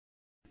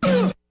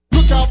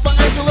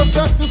of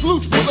death is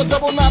loose with a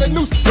double-knotted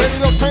noose, ready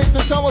to paint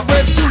the town with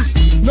red juice.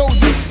 No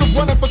use of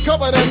running for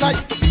cover that night,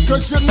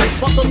 cause you're next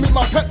about to meet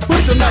my pet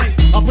butcher knife.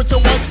 I put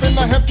your wife in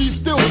a hefty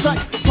steel sack,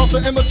 toss her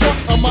in the trunk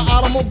of my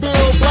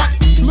automobile black.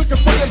 Looking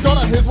for your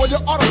daughter, here's where your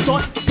auto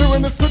start.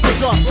 Hearing this picture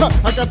drop,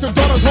 I got your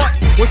daughter's heart.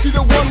 Was she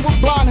the one with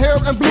blonde hair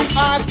and blue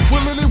eyes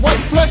with lily white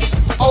flesh?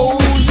 Oh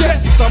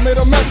yes, I made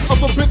a mess of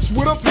the bitch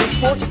with a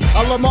pitchfork.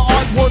 I love my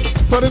artwork,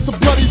 but it's a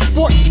bloody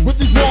sport. With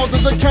these walls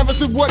as a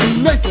canvas, it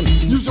wasn't Nathan.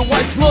 Use your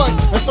wife's blood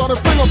and started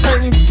finger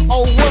painting.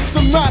 Oh, what's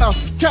the matter?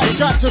 Cat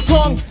got your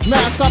tongue.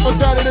 Now it's time for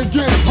daddy to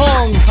get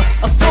hung.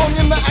 I sprung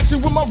into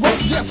action with my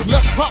rope, yes.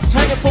 Left props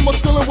hanging from a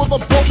ceiling with a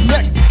broke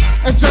neck.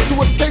 And just to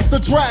escape the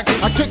drag,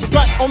 I kicked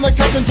back on the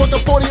couch and drunk a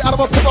 40 out of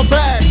a paper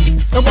bag.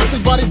 And watch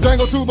his body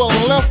dangle to the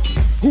left.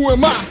 Who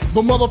am I?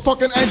 The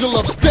motherfucking angel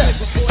of death.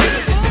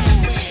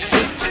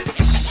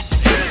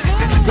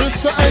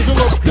 It's the angel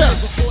of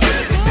death.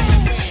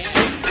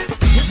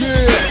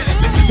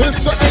 Yeah,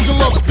 it's the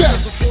angel of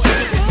death.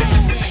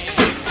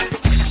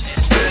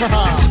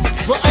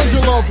 The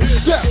angel of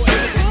death.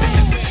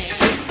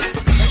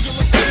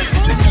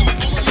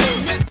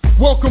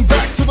 Welcome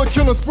back to the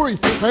killing spree.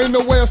 Ain't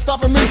no way of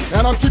stopping me,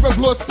 and I'm keeping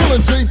blood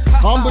spilling, G.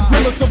 I'm the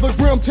grimace of the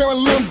grim, tearing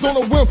limbs on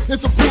a whim.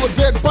 It's a pool of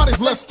dead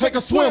bodies, let's take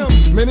a swim.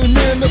 Many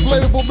men that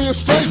blade will be a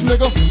strange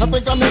nigga. I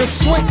think I need a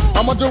shrink,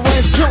 I'm a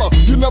deranged killer.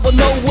 You never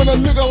know when a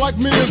nigga like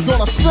me is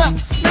gonna snap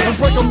and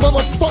break a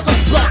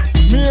motherfucker's back.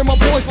 Me and my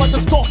boys like to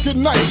stalk at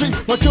night, G.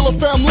 My killer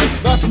family,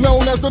 that's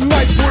known as the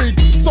night breed.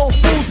 So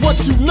fools, what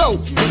you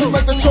know? You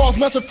make the Charles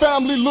Manson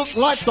family look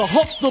like the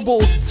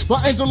Huxtables.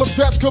 My angel of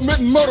death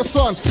committing murder,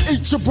 son.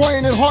 Eat your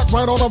brain and heart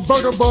right on a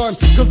burger bun.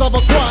 Cause I've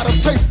acquired a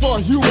taste for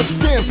human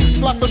skin.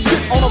 Slap the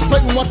shit on a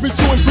plate and watch me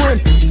chew and grin.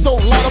 So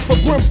light up the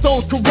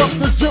brimstones, corrupt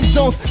as Jim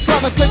Jones.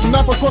 Slide a snake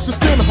knife across your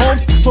skin,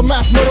 Holmes. For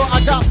mass murder,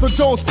 I got the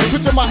Jones.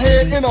 Picture my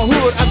head in a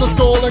hood as a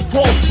skull and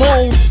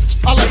crossbones.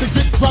 I like to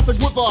get graphic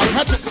with a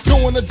hatchet,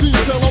 go into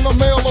detail on a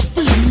male or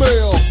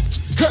female.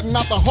 Cutting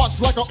out the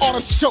hearts like an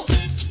artichoke.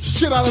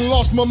 Shit, I done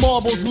lost my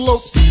marbles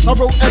lope. I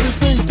wrote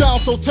everything down,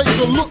 so take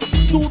a look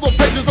through the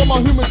pages of my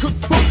human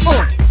cookbook.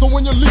 So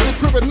when you leave the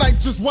crib at night,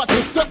 just watch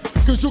your step,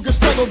 cause you get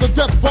strangled to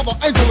death by the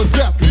angel of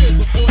death.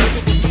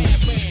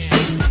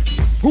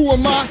 Who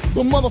am I?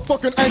 The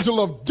motherfucking angel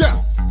of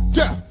death.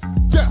 Death,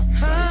 death,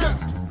 death.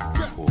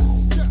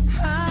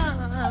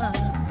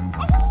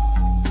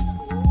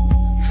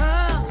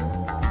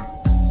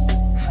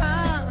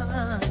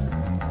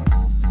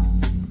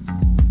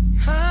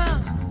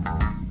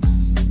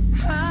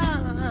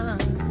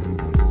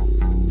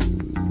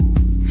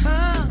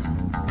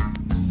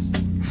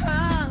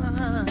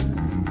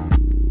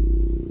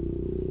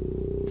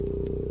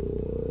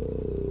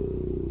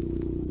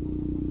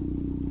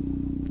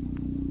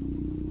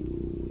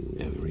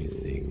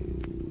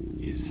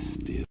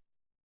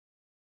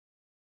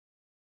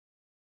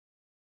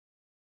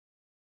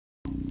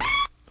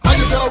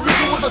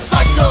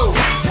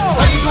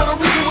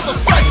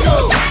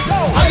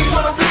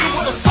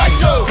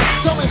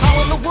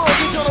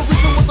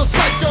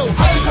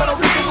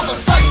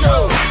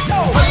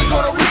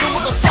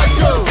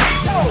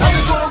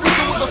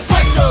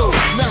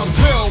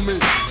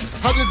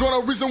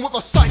 With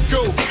a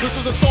psycho. This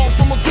is a song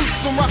from a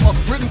gruesome rapper,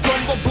 written from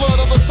the blood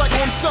of the psycho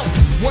himself.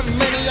 One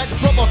maniac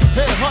brother,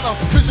 headhunter,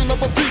 vision of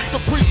a beast, the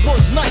priest's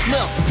worst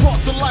nightmare, brought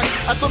to life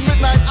at the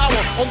midnight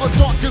hour on the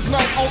darkest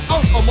night on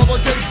earth. A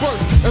mother gave birth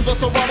in the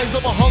surroundings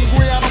of a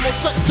hungry animal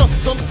sector.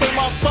 Some say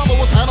my father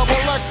was Hannibal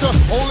Lecter.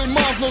 Only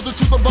moms knows the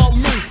truth about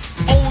me.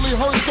 Only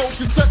her soul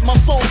can set my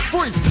soul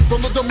free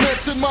from the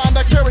demented mind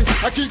I carry.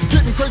 I keep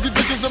getting crazy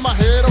visions in my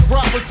head of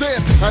robbers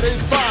dead. At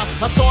age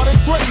 5, I started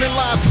threatening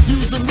lies,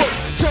 using ropes,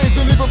 chains,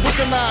 and even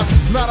butcher knives.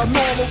 Not a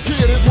normal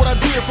kid is what I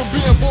did for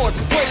being bored.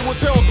 Playing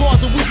with tarot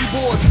cards and Ouija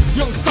boards.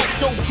 Young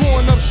psycho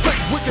growing up straight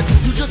wicked.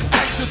 You just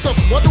ask yourself,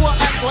 why do I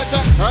act like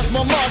that? Ask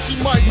my mom, she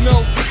might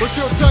know, but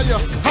she'll tell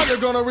you how you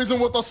gonna reason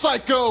with a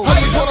psycho. How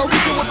you gonna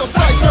reason with a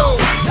psycho?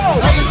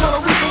 How you gonna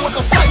reason with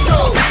a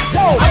psycho?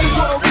 How you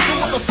gonna reason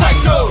with a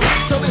psycho?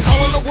 Tell me how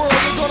in the world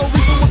you gonna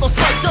reason with a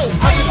psycho?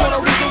 How you gonna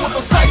reason with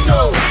a psycho?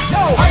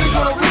 How you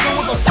gonna reason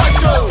with a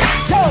psycho?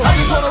 How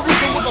you gonna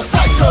reason with a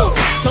psycho?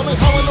 Tell me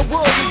how in the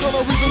world you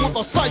gonna reason with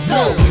a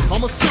psycho?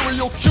 I'm a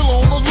serial killer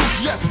on the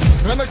loose, yes,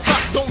 and the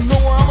cops don't know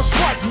where I'ma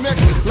strike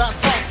next.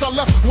 Last house I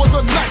left was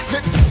a nice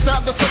hit.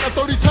 Stabbed the sucker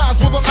 30 times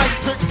with an ice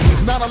pick.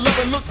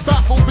 9/11 looked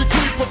baffled,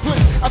 became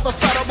perplexed at the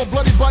sight of a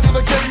bloody body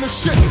that gave me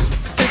shits.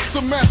 It's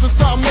a massive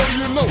style murder,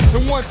 you know,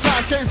 and one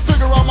time can't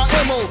figure out my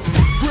MO.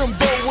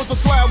 Grimbo was a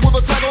slab with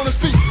a tag on his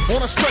feet,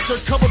 on a stretcher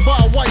covered by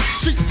a white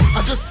sheet.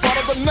 I just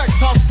spotted the next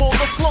house for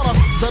the slaughter.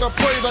 Better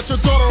pray that your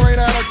daughter ain't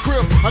at a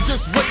crib. I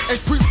just wait and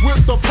creep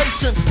with the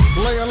patience,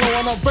 laying low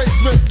in her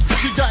basement.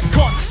 She got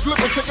caught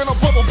slipping, taking a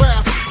bubble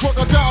bath. Drug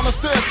her down the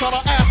stairs, tied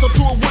her ass up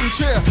to a wooden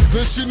chair.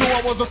 Then she knew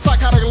I was a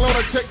psychotic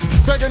lunatic,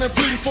 begging and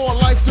pleading for a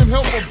life, didn't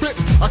help a bit.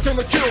 I came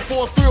to kill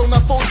for a thrill,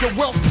 not for your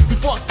wealth.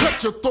 Before I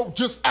cut your throat,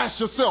 just ask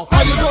yourself,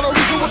 how you gonna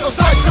reason with a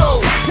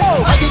psycho?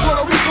 How you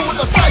gonna reason with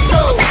a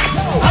psycho?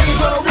 How you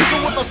gonna reason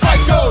with a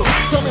psycho?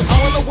 Tell me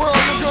how in the world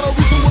you gonna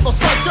reason with a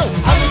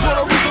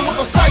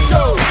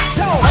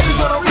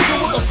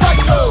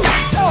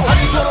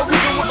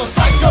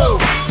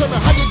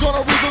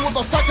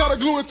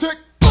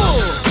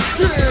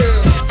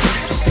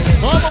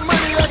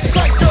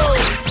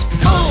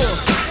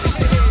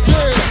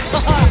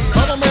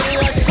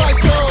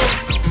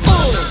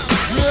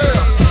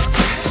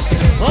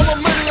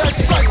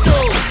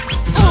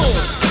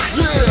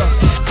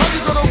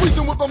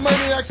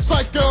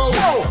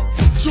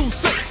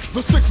the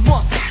 6th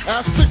month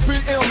at 6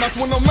 p.m. That's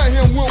when the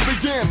mayhem will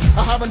begin.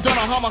 I haven't done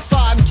a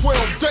homicide in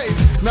 12 days.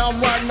 Now I'm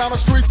riding down the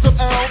streets of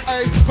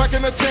L.A.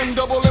 packing a 10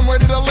 double M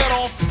ready to let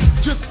off.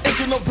 Just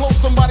itching to blow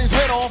somebody's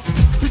head off.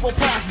 People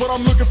pass, but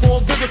I'm looking for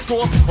a bigger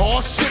score. Oh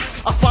shit,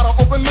 I spot an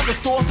open liquor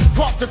store.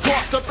 Park the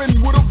car, step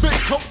in with a big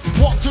coat.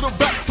 Walk to the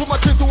back, put my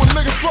chin to a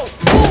nigga's throat.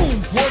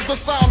 Boom, was the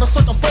sound, the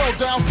sucker fell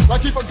down.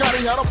 Like he forgot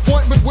he had an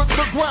appointment with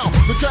the ground.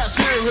 The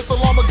cashier hit the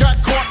lumber, got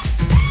caught.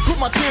 Put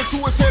my chin to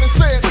his head and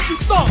said, what you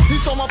thought? He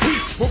saw my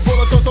piece with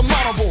bullets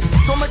unsurmountable.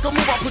 Don't make a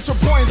move, I put your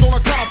brains on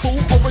a counter, fool.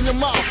 Open your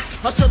mouth,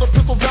 I shut a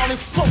pistol down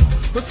his throat.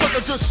 The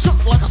sucker just shook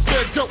like a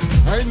scared goat.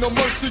 Ain't no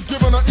mercy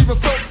given or even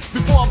felt.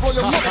 Before I blow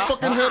your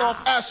motherfucking head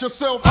off, ask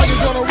yourself, how you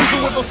gonna reason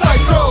with a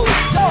psycho?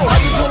 How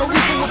you gonna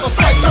reason with a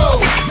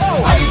psycho?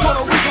 How you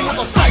gonna reason with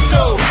a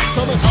psycho?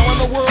 Tell me how in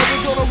the world you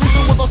gonna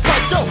reason with a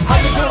psycho? How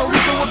you gonna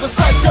reason with a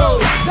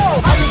psycho?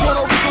 How you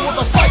gonna reason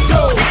with a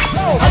psycho?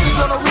 How you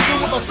gonna reason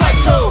with a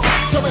psycho?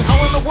 Tell me how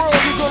in the world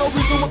you gonna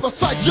reason with a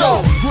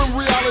psycho? Grim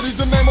Reality's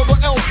the name of the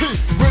LP,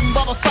 written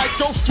by the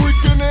Psycho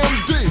Streaking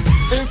MD.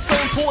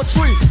 Insane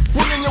poetry,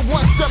 bringing you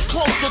one step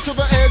closer to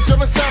the edge of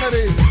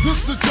insanity.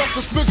 This is just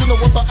a smidgen of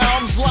what the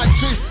album's like,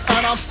 G.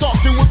 And I'm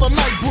stalking with a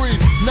night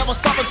breed. Never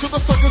stopping till the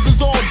suckers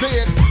is all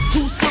dead.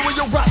 Two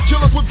serial rap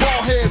killers with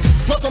bald heads.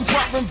 Plus I'm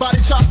dropping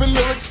body chopping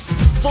lyrics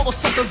for the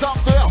suckers out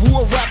there who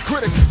are rap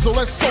critics. So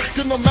let's soak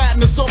in the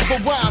madness of the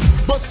rhyme.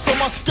 But so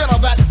much scared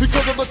of that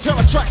because of the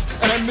terror tracks.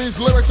 And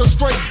these lyrics are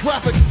straight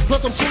graphic.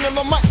 Plus I'm swinging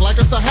the mic like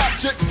it's a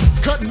hatchet,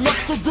 cutting up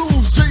the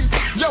grooves, G.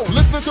 Yo,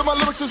 listening to my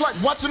lyrics is like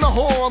watching a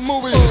horror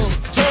movie.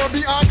 Terror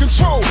beyond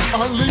control,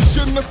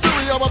 unleashing the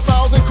fury of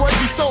 1,000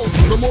 crazy souls.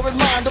 The morbid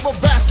mind of a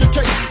basket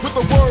case with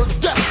the word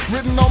death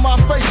written on my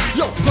face.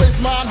 Yo, place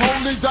my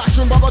unholy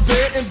doctrine by the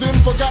dead and then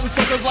forgotten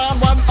suckers lying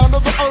right under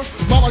the earth.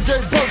 Mama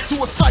gave birth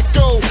to a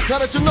psycho. Now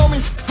that you know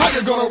me, how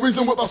you gonna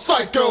reason with a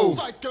psycho?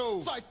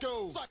 Psycho,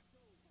 psycho, psycho.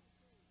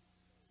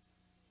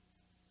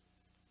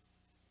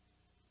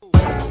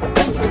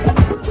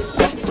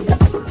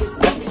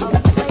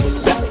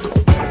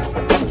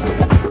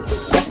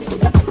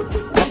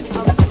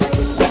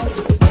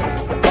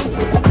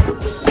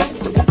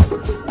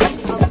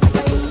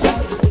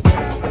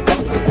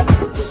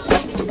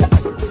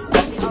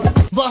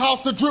 The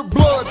house that drip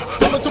blood,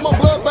 step into my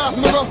bloodbath,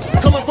 nigga.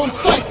 Coming from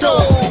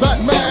Psycho,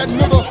 that mad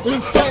nigga,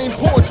 insane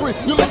poetry.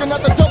 You're looking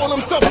at the devil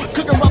himself,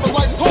 cooking rappers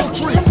like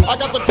poetry. I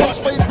got the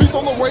crossfade beast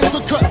on the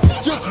razor cut,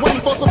 just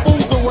waiting for some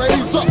fools to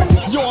raise up.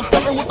 Yo, I'm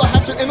stepping with the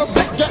hatchet in a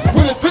big gap.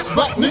 When it's pitch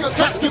black, niggas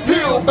caps get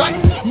peeled back.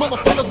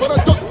 Motherfuckers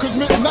better duck, cause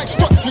midnight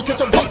struck. You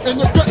catch a buck in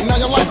your gut,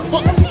 now your life's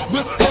fucked.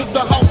 This is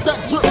the house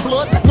that drip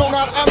blood, known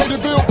out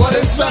Amityville, but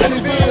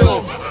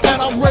Insanityville.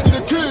 And I'm ready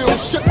to kill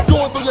shit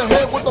going through your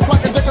head with the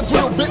black and decker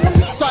drill bit.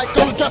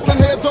 Psycho gappling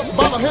heads up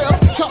by the hairs,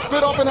 chop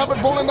it off and have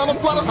it rolling down a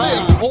flight of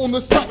stairs. On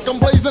this track I'm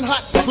blazing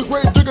hot, the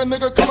grave digger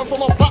nigga coming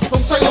from a plot from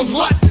Salem's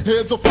Lot.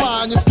 Heads are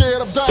flying, you're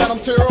scared of dying, I'm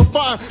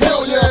terrifying.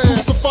 Hell yeah,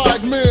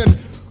 crucified men.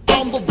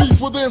 I'm the beast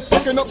within,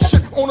 fucking up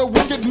shit on a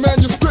wicked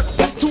manuscript.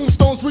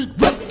 Tombstones read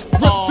rip,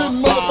 rest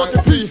in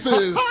motherfucking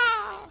pieces.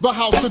 The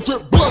house that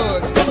drip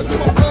blood, step into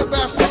my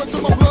bloodbath, step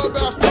into my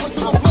bloodbath, step into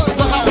the blood.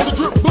 The house that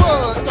drip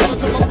blood, step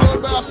into my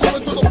bloodbath, step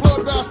into the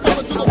bloodbath, step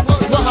into the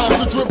blood. The house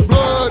that drip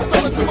blood,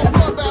 step into my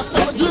bloodbath,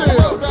 step into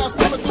the bloodbath,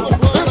 step into the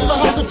blood. It's the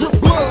house that drip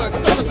blood,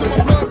 step into my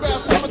bloodbath,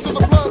 step into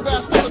the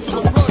bloodbath, step into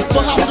the blood.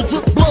 The house that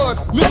drip blood,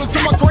 listen to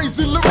my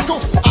crazy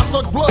lyricals. I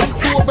suck blood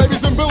through a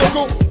baby's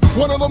umbilical.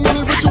 One of the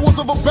many rituals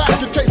of a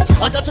basket case.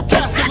 I got your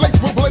casket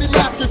laced with bloody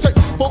masking tape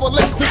for the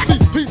late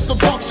deceased piece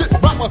of dog shit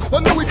rapper. I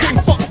knew he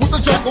couldn't fuck with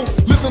the jackal.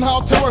 Listen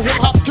how terror hip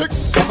hop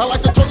kicks. I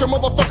like to torture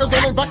motherfuckers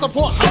on their backs and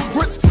pour hot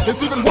grits.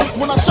 It's even worse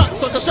when I shock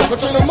sucker shot,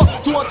 chain them up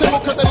to a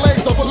table, cut their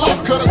legs off with lock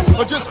cutters,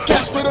 or just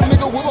castrate a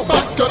nigga with a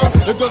box cutter.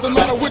 It doesn't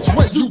matter which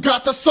way you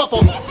got to suffer,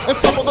 and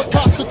suffer the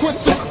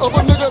consequences of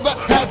a nigga that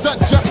has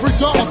that Jeffrey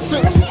Dahmer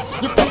sense.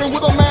 You're fucking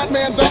with a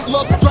madman that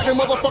loves dragging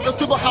motherfuckers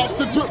to the house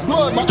to drip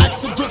blood. My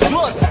axe drips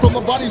blood from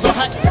the bodies I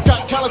hack.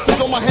 Got calluses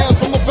on my hands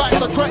from the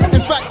backs I crack.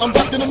 In fact, I'm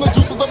basking in the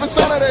juices of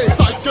insanity.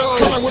 Psycho,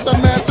 coming with that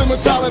massive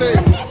mentality.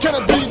 Can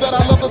it be that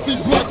I love to see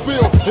blood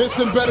spill? It's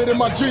embedded in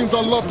my genes,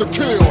 I love to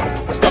kill.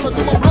 Step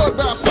into my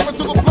bloodbath, step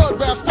into the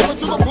bloodbath, step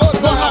into the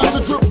bloodbath. The house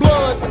to drip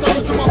blood, step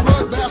into my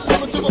bloodbath,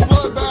 step into the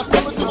bloodbath,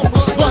 step into the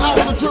blood. The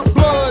house to drip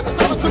blood,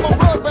 step into my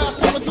bloodbath,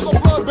 step into the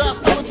bloodbath,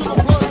 step into the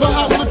blood. The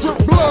house to drip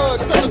blood,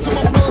 step into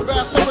my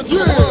bloodbath, step into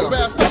the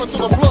bloodbath, step into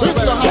the blood.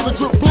 It's the house to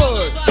drip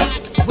blood.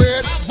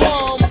 Red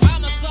rum,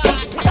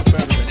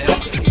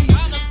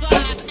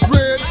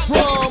 red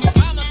rum,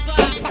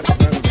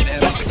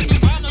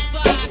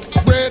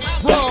 red rum, red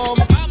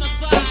rum.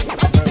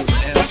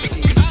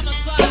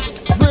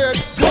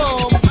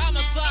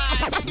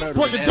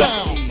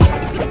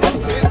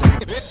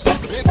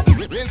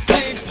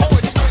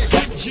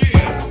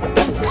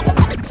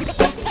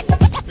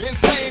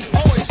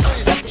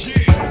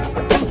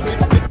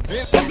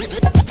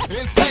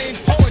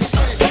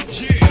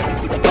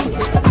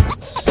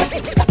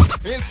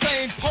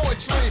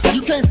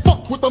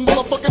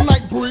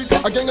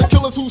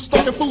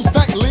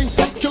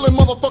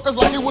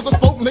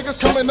 niggas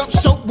coming up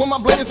short when my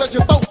blade is at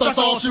your throat. That's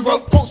all she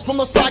wrote. Quotes from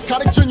the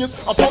psychotic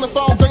genius. Opponent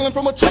found dangling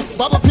from a tree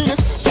by the penis.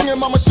 Swinging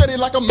my machete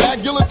like a mad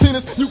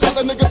guillotinist. You got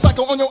a nigga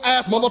psycho on your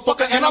ass,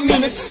 motherfucker, and I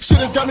mean it. Shit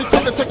has got me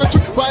quick to take a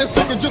trick by his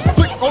dick and just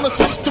flick on the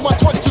switch to my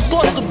twitch. Just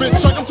squash the bitch,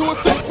 strike him to a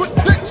 6-foot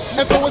dick,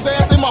 and throw his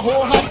ass in my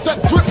whole house that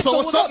drip. So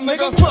what's up,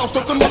 nigga? 12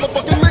 strips of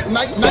motherfucking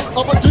midnight. Night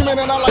of a demon,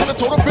 and I like to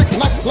tote a big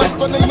knife. Like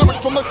funny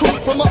lyrics from the crew,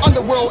 from the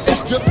underworld.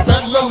 It's just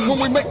bad love when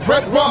we make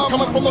red rum.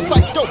 Coming from the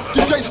psycho,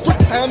 DJ Street,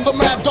 and the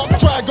mad dog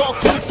drag all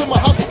critics to my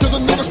house. Cause a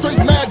nigga straight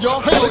mad,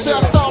 y'all. Hey, they say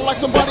I sound like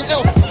somebody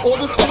else, or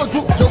this other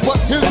group. Yo, but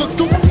here's the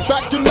scoop.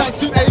 Back in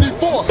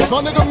 1984,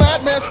 my nigga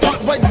Madman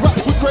started writing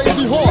raps with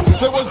crazy whore.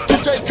 There was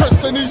DJ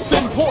Curse and he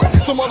sing port.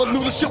 Some other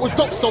knew the shit was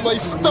dope, so they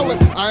stole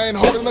it. I ain't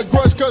holding a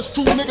grudge, cause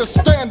true niggas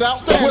stand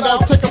out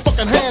without taking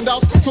fucking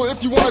handouts. So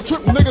if you wanna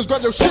trip, niggas,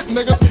 grab your shit,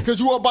 niggas, cause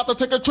you about to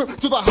take a trip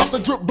to the house to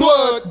drip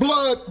blood,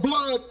 blood,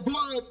 blood,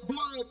 blood, blood,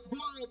 blood,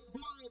 blood,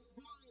 blood.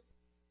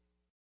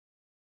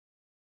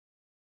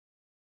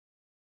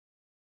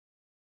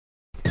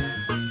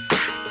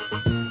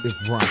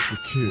 If rhymes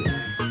could kill,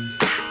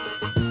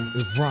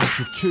 if rhymes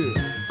could kill,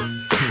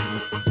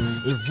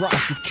 if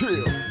rhymes could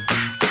kill,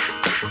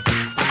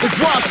 if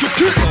rhymes could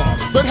kill,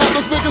 then have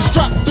those niggas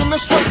strapped in a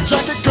straight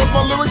jacket, cause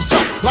my lyrics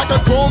chop like a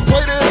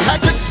chrome-plated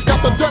hatchet.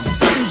 Got the death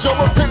sentence, your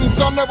repentance,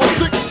 I'll never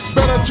seek.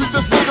 Better treat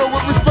this nigga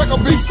with respect or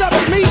be set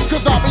at me,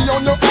 cause I'll be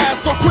on your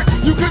ass so quick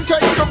you can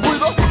take a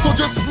breather. So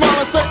just smile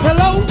and say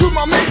hello to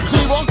my meat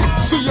cleaver.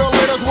 See you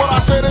later's what I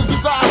said is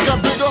his eyes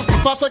got bigger.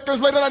 5 seconds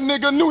later that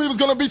nigga knew he was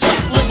gonna be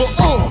chopped liver.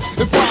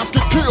 If rhymes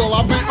could kill,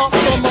 I'll be up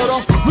for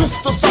murder.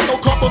 Mr. Psycho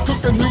Copper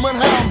cooking human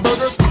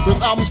hamburgers.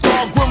 This album's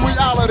called Grim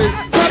Reality.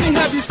 Tell me,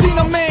 have you seen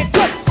a man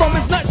cut from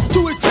his nuts to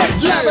his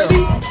chest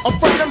cavity? I'm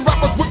fighting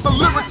rappers with the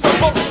lyrics I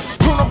boast.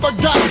 Turn up the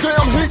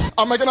goddamn heat,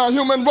 I'm making a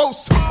human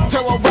roast.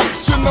 Terror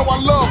raps, you know I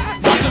love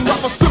watching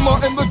rappers simmer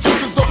in the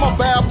juices of my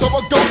bathtub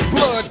of ghost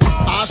blood.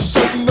 I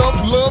show enough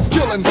love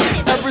killing.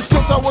 Ever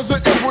since I was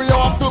an embryo,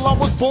 I feel I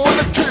was born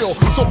to kill.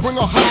 So bring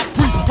a high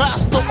priest,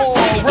 pastor, or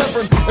a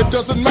reverend. It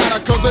doesn't matter,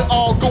 cause they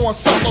all going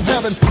south of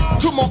heaven.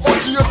 To my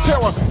orgy of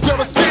terror, dare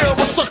to scare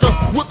a sucker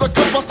with the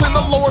cusp I send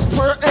the Lord's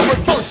prayer in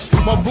reverse.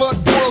 My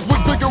blood boils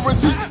with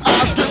vigorous heat,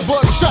 eyes get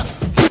bloodshot.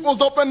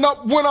 People's open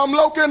up when I'm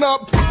loking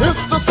up.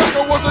 It's the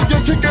psycho once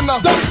again kicking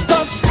up. Don't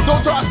stuff,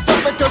 Don't try to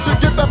stop it, cause you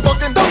get that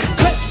fucking don't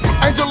click,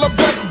 angel of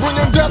death,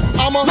 bringing death.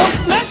 I'm a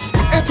don't let,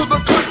 into the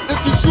clip.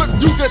 If you slip,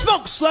 you get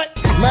smoke slut.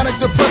 manic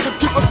depressive,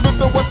 keep a Smith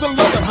and Wesson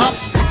loaded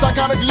hops.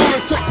 Psychotic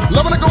lunatic,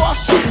 loving to go out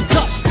shooting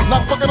cops.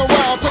 Not fucking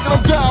around, taking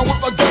them down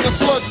with a gang of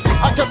slugs.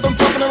 I kept them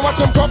jumping and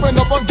watch them pumping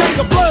up a gang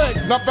of blood.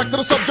 Now back to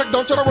the subject,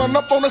 don't try to run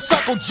up on the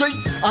cycle, G.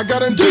 I got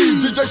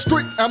indeed DJ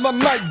Street and the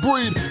night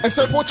breed. And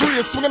say poetry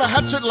is swinging a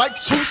hatchet like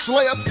true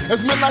slayers.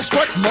 As midnight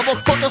strikes,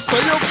 motherfuckers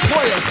say your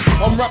prayers.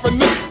 I'm rapping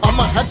this, I'm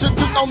a hatchet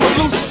just on the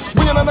loose.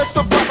 Ringing the necks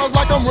of rappers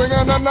like I'm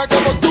ringing the neck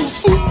of a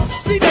goose.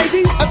 See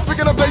Daisy, And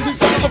speaking of Daisy,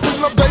 some of the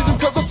prison of daisies,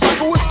 cause the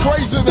cycle is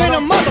crazy. then a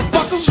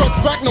motherfucker. Chuck's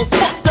back, no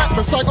fuck that,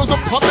 the cycle's a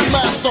puppet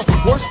master.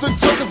 Worse than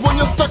Chuck is when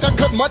you're stuck, I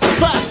cut much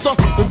faster.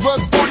 There's blood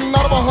squirting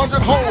out of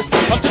 100 holes.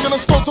 I'm taking the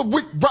scores of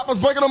weak rappers,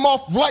 breaking them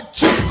off like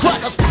cheap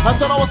crackers. I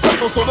said I was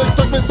psycho, so they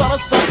stuck me inside a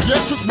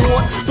psychiatric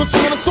ward. The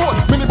swinging a sword,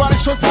 many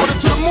bodies transported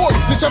to the morgue.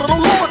 They shouted, oh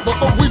Lord, but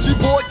the Ouija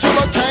board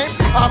killer came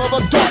out of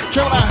the dark,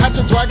 killing a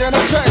hatchet, dragging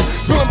a chain.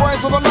 Spilling brains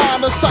with a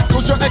line, the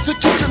cycle's your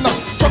executioner.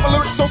 Dropping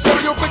lyrics so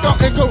serious, you'll think I'm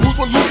in cahoots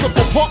with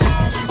Lucifer Punk.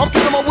 I'm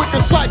kicking my wicked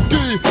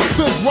psyche.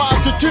 Since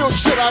rhymes can kill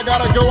shit, I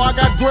gotta go, I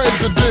got graves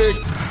to dig.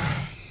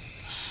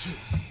 Shit.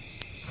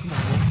 Come on,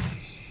 man.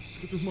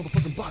 Get this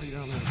motherfucking body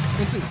down there.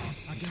 Come through.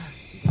 I got it.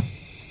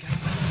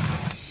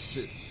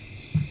 Shit.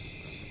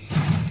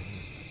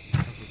 I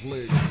got this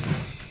leg. I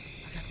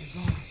got this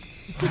arm.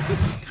 I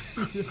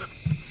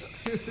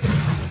got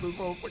this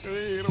motherfucking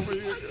head over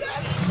here.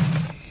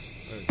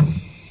 Hey.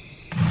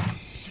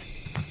 Shit.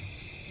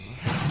 I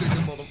hate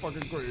digging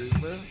motherfucking graves,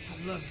 man.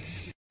 I love this shit.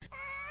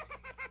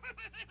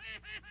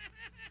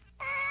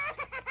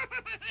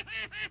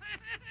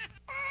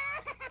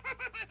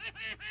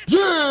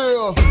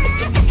 Yeah!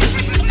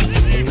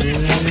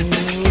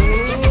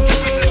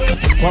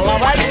 Well,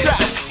 alright, ya.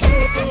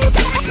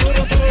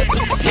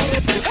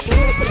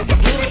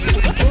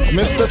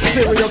 Mr.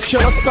 Serial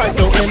Killer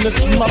Psycho and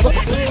this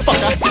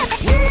motherfucker.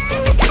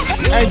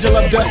 Angel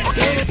of Death.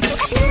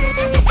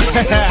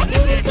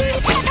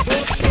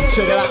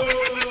 Check it out.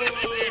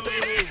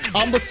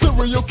 I'm the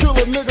serial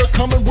killer nigga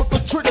coming with the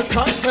trigger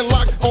cock and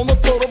lock on the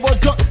throat of a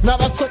duck. Now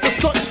that's second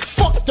stunt.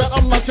 Fuck that,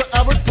 I'm not your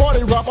average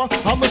party rapper.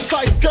 I'm a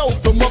psycho,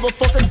 the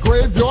motherfucking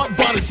graveyard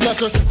body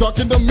snatcher. Dark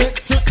and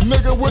demented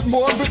nigga with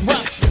morbid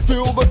raps.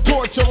 Feel the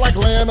torture like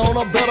laying on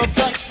a bed of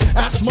tax.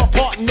 Ask my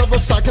partner, the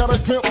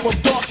psychotic pimp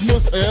of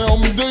darkness,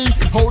 MD.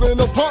 Holding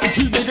a pump,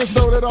 you niggas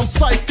know that I'm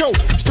psycho.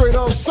 Straight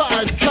up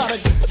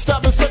psychotic.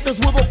 Stabbing suckers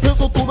with a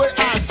pencil through their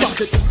eye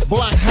socket.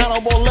 Black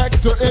Hannibal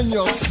Lecter in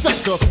your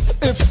sector.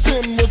 If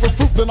sin was a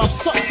fruit, then I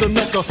sucked the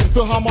nectar.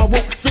 Feel how my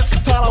rope fits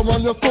tight, I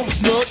run your throat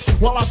snug.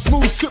 While I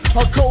smooth sip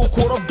a cold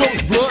quart of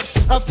ghost blood.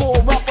 As for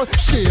a rapper,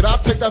 shit, I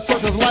take that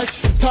sucker's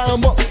life, tie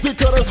him up, then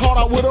cut his heart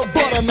out with a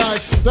butter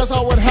knife. That's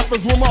how it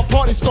happens when my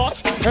party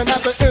starts. And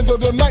at the end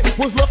of the night,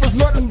 what's left is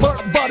nothing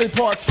but body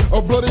parts.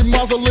 A bloody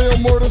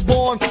mausoleum, murder's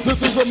born.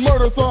 This is a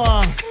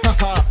murder-thon.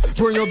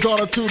 Bring your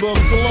daughter to the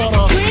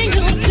slaughter. Bring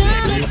your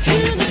daughter to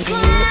the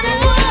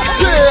slaughter.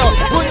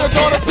 Yeah, bring your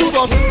daughter to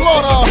the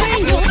slaughter.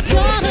 Bring your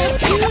daughter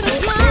to the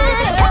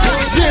slaughter.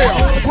 Yeah,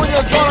 bring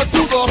your daughter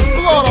to the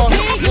slaughter.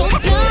 Bring your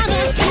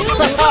daughter to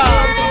the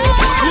slaughter.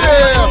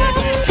 Yeah,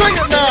 sing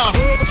it now.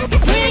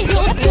 Bring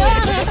your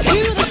daughter to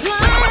the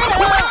slaughter.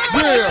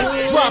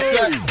 Yeah, drop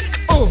that.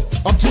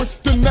 I'm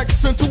twisting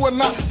necks into a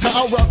knot. Tie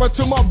a rapper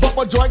to my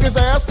bumper, drag his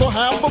ass for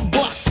half a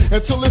block.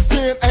 Until his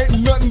skin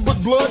ain't nothing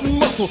but blood and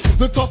muscle.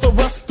 Then toss the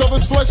rest of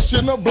his flesh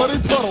in a bloody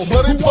puddle.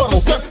 Bloody puddle.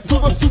 Step to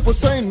the super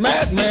sane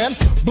madman.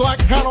 Black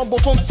Hannibal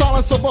from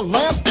Silence of the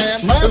Lambs.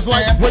 And it's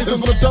like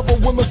raising the devil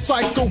when the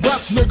psycho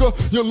raps, nigga.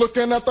 You're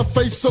looking at the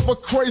face of a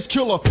craze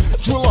killer.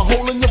 Drill a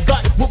hole in your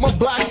back with my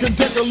black and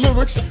decker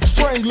lyrics.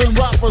 Strangling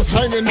rappers,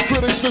 hanging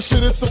critics. The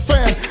shit it's a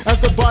fan as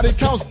the body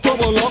counts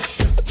double up.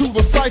 To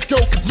the psycho,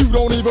 you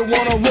don't even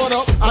wanna run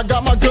up. I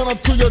got my gun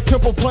up to your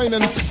temple, plain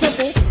and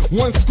simple.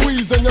 One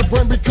squeeze and your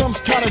brain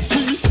becomes cottage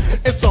cheese.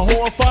 It's a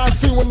horrifying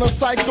scene when the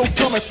psycho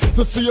cometh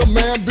to see a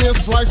man being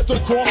sliced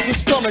across his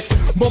stomach.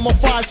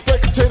 Mummified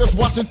spectators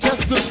watching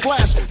testes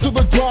flash to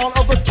the ground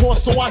of the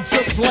torso. I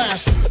just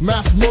slash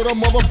mass murder,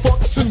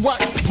 motherfuckers and whack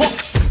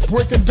punks.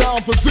 Breaking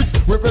down physiques,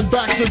 ripping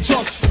backs and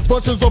chunks.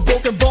 Bunches of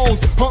broken bones,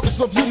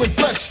 hunks of human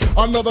flesh.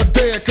 Another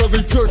dead cause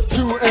he took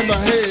two in the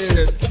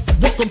head.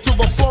 Welcome to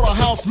the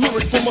slaughterhouse,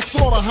 lyrics from a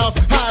slaughterhouse,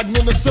 hiding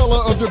in the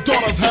cellar of your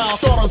daughter's house.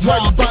 Daughter's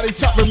house, body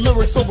chopping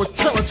lyrics over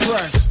terror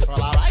tracks.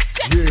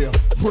 Yeah,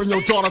 bring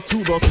your daughter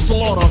to the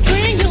slaughter.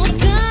 Bring your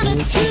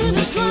daughter to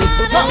the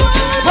slaughter.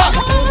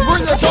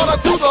 Bring your daughter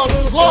to the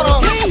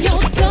slaughter. Bring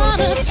your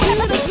daughter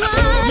to the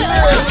slaughter.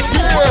 Yeah,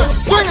 yeah,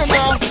 sing it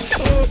now.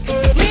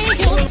 Bring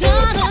your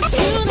daughter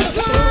to the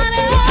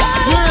slaughter.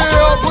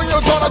 Yeah, bring your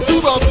daughter to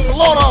the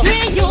slaughter.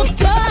 Bring your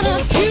daughter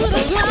to the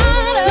slaughter.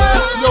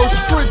 Yo,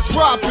 street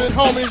drop it,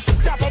 homie.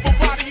 Got up a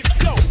body,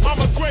 yo, I'm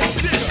a great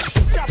digger.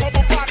 Got up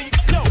a body,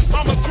 yo,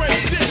 I'm a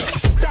great digger.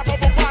 Got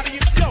up a body,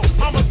 yo,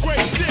 I'm a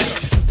great digger.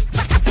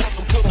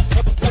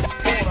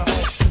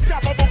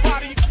 Got up a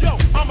body, yo,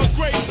 I'm a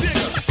great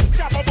digger.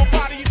 Got up a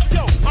body,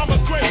 yo, I'm a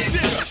great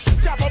digger.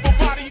 Got up a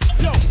body,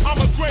 yo, I'm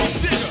a great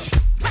digger.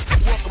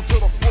 Welcome to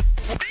the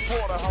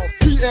slaughterhouse.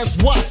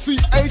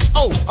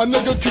 P-S-Y-C-H-O. A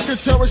nigga kicking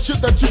terror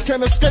shit that you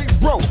can't escape,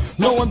 bro.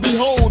 Lo and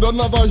behold,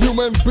 another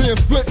human being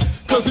split.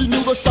 Cause he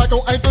knew the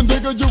psycho ain't the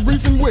nigga you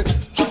reason with.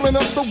 Tripling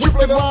up the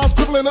whipping rhymes,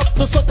 crippling up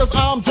the sucker's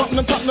arm, dropping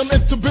and cutting them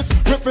into bits,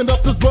 ripping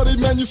up this bloody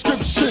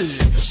manuscript shit.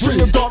 Bring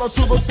your daughter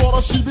to the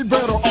slaughter, she be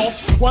better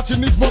off. Watching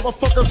these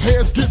motherfuckers'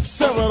 heads get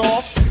severed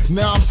off.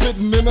 Now I'm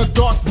sitting in a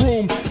dark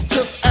room,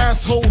 just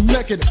asshole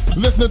naked,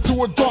 listening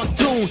to a dark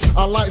tune.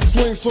 A light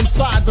swings from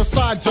side to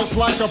side just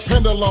like a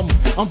pendulum.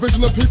 I'm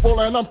visioning people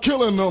and I'm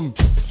killing them.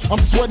 I'm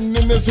sweating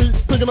in this heat,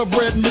 thinking of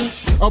red meat.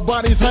 Our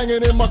bodies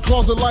hanging in my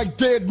closet like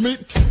dead meat.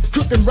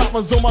 Cooking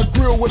rappers on my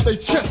grill with their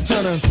chest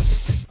turning.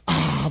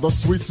 Ah, the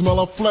sweet smell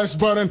of flesh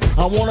burning.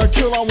 I wanna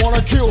kill,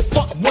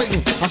 fuck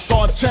waiting. I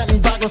start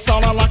chanting backwards,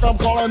 sounding like I'm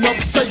calling up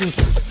Satan.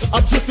 I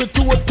drifted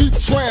to a deep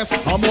trance,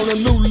 I'm on a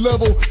new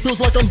level. Feels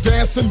like I'm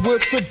dancing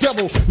with the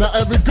devil. Now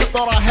every good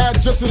thought I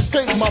had just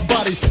escaped my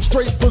body.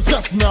 Straight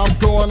possessed, now I'm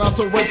going out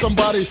to rape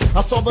somebody.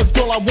 I saw this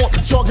girl I want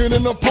jogging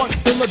in the park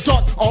in the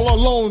dark, all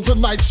alone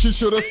tonight. She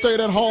should've stayed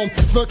at home.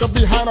 Snuck up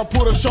behind her,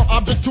 put a sharp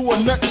object to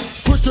her neck.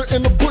 Pushed her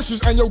in the bushes,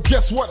 and yo,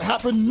 guess what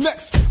happened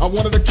next? I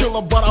wanted to kill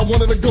her, but I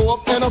wanted to go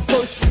up in her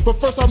first. But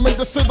first I made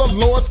her say the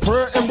Lord's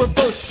Prayer in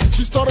reverse.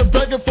 She started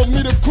begging for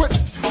me to quit,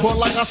 but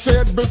like I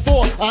said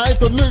before, I ain't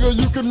the nigga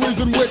you can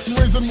reason with.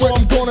 So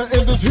I'm gonna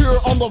end this here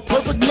on the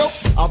perfect note.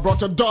 I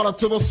brought your daughter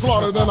to the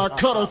slaughter, then I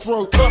cut her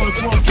throat.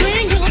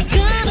 Bring your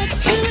daughter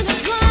to the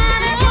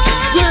slaughter.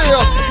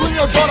 Yeah, bring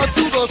your daughter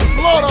to the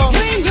slaughter.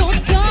 Bring your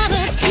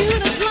daughter to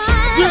the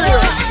slaughter.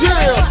 Yeah,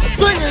 yeah,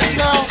 sing it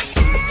now.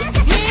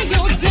 Bring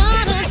your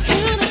daughter to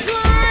the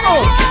slaughter.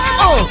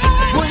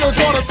 Bring your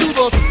daughter to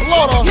the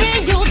slaughter.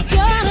 Bring your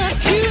daughter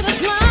to the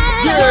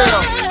slaughter.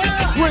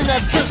 Yeah, bring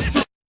that bitch to.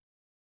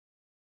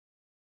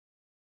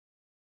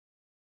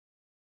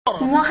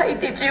 Why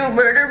did you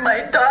murder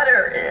my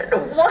daughter?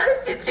 And why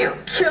did you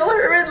kill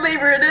her and leave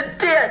her in a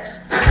ditch?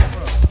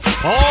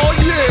 Oh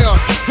yeah,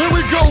 here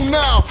we go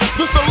now.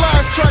 This the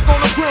last track on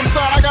the grim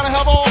side. I gotta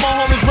have all my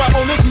homies rap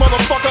on this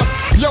motherfucker.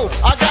 Yo,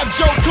 I got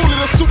Joe Cooley,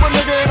 the super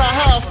nigga in the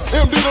house.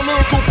 MD the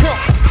lyrical pimp.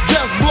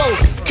 Death Blow.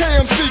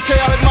 KMC,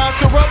 Chaotic Minds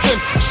Corrupting.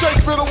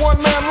 Shakespeare the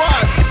one-man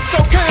ride. So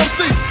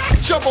KMC,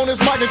 jump on this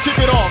mic and kick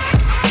it off.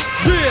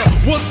 Yeah,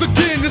 once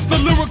again, it's the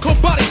lyrical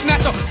body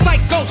snatcher,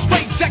 psycho,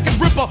 straight jacket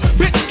ripper,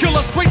 bitch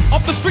killer, straight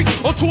off the street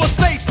onto a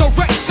stage,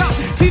 direct shot.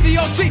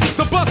 TDOG,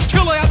 the bus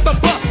killer at the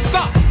bus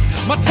stop.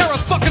 My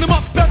terror's fucking him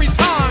up every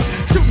time.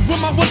 Shooting with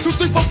my 1, 2,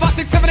 3, 4, 5,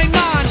 6, 7, 8,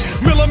 9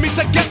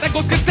 millimeter get that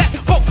goes get that.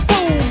 Boom,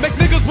 boom, makes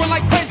niggas run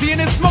like crazy and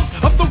it smokes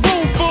up the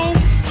room, fool.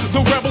 The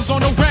rebels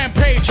on a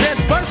rampage,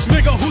 heads burst,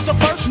 nigga. Who's the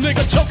first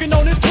nigga?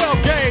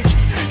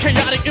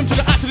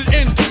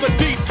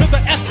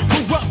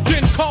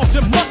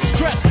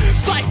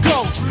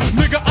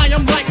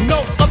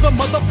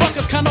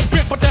 motherfuckers kinda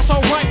bent, but that's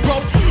alright,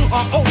 bro.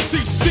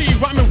 OCC,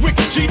 rhyming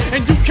wicked G,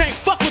 and you can't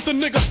fuck with the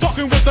niggas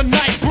stalking with the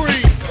night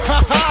breed.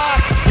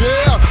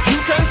 Yeah, you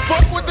can't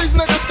fuck with these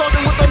niggas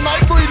talking with the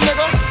night breed,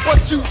 nigga.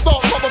 What you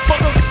thought,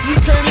 motherfucker? You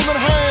can't even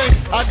hang.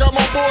 I got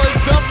my boys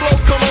Juggalo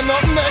coming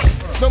up next.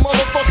 The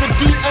motherfucking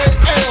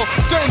DAL,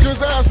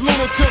 dangerous ass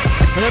lunatic.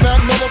 And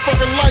that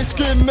motherfucking light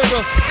skinned nigga,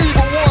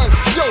 Evil One.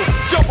 Yo,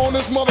 jump on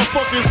this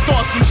motherfucker and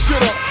start some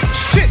shit up.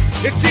 Shit,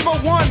 it's Evil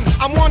One.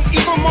 I'm one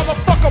evil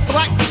motherfucker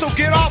black. So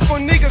get off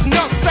on niggas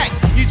nutsack.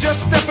 You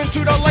just step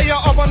into the layer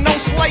of a no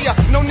slayer.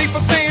 No need for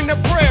saying a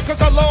prayer, cause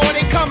the Lord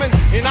ain't coming.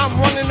 And I'm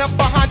running up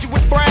behind you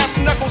with brass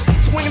knuckles,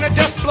 swinging a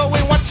death blow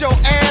and watch your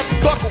ass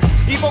buckle.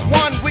 Evil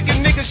One, wicked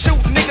niggas shoot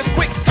niggas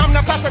quick. Time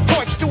to pass a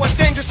torch to a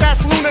dangerous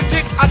ass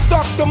lunatic. I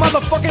stalk the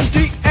motherfucking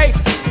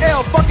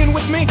DAL. Fucking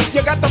with me,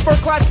 you got the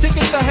first class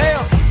ticket to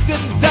hell.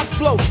 This is death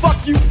blow,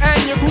 fuck you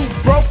and your group,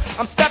 bro.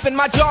 I'm stepping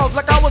my jaws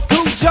like I was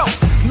Cool Joe.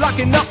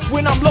 Locking up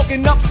when I'm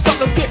looking up,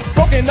 suckers get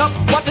broken up.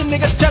 Watching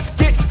niggas just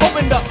get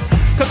opened up.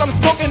 Cause I'm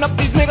smoking up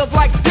these niggas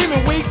like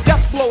demon weed.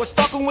 Death blow is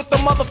stalking with the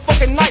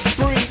motherfucking night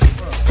breed.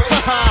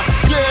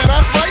 Yeah,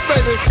 that's right,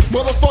 baby.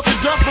 Motherfucking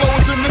Juggalo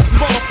is in this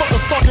motherfucker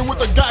stalking with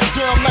the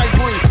goddamn night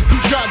breed. You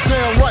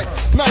goddamn right.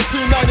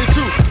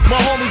 1992, my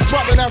homies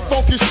dropping that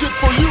funky shit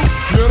for you.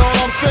 You know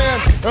what I'm saying?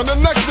 And the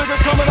next nigga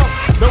coming up,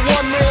 the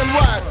one-man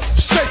ride,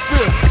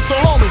 Shakespeare. So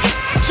homie,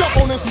 jump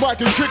on this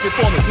mic and kick it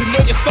for me. You know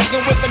you're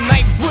stalking with the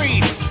night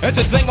breed. And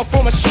your dangle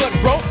from a short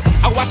rope.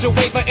 I watch you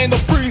waver in the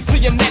breeze to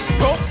your next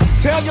bro.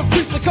 Tell your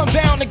priest to come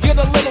down and get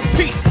a little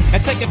peace. And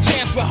take a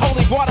chance with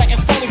holy water and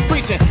phony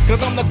preaching.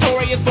 Cause I'm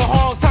notorious for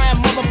hog time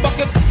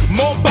motherfuckers.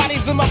 More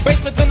bodies in my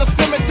basement than a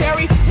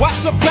cemetery. Watch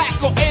your back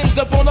or end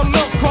up on a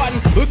milk carton.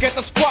 Look at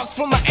the sparks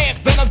from my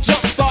amp, then I'm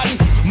jump starting.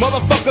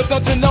 Motherfucker,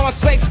 don't you know I'm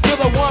Shakespeare,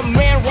 the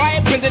one-man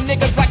riot, bending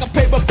niggas like a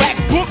paperback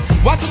book.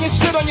 Watching your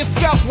shit on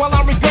yourself while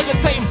I'm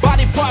regurgitating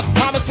body parts,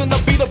 promising to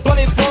be the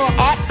bloodiest for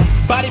art.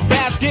 Body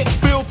bags get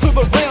filled to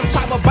the rim.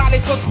 Chop a body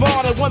so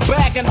small that one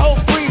bag can hold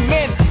 3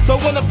 men. So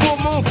when the full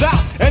moon's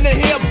out and they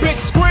hear a big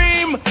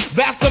scream,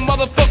 that's the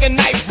motherfucking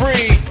night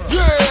breed.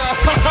 Yeah,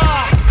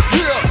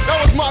 yeah, that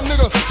was my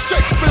nigga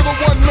Shakespeare, the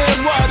one-man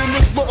ride in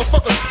this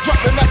motherfucker,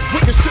 dropping that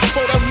wicked shit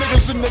for them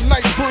niggas in the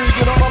night breed.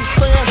 You know what I'm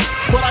saying?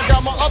 But I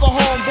got my other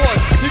homeboy,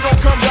 he gon'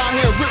 come down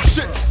here and rip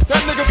shit.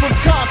 That nigga from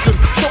Compton.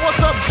 So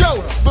what's up, Joe?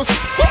 The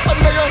super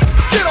nigga,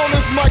 get on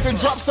this mic and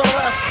drop some of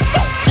that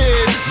funky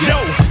shit. Yo,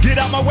 get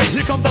out my way,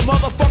 here comes the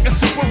motherfucking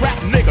super rap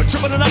nigga.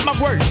 Tripping up my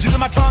words, using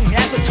my tongue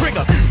as a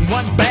trigger.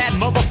 One bad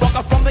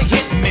motherfucker from the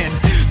hitmen.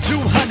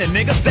 200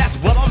 niggas, that's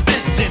what I'm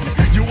venting.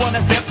 You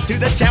wanna step to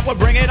the chat, well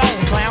bring it on,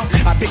 clown.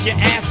 I pick your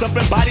ass up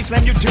and body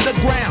slam you to the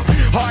ground.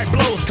 Hard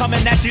blows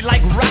coming at you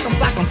like rock'em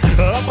sock'ems.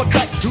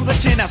 Uppercut to the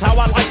chin, that's how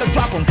I like to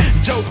drop 'em.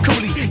 Joe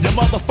Cooley, your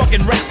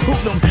motherfucking rap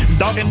hoodlum.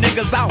 Dogging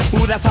niggas out,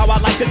 ooh, that's how I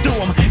like to do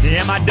 'em.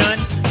 Am I done?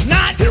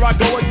 Not, here I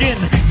go again.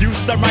 Use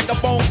the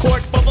microphone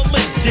cord for the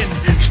lynching.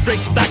 Straight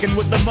stocking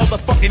with the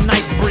motherfucking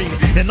night breed.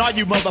 And all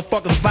you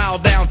motherfuckers bow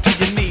down to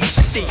your knees.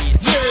 Shit.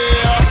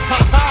 Yeah,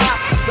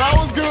 that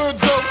was good,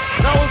 Joe.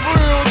 That was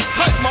real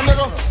tight, my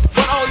nigga.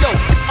 But oh, yo,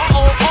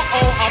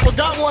 I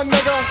forgot one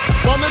nigga.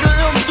 My nigga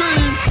MD,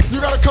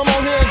 you gotta come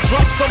on here and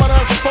drop some of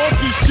that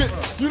funky shit.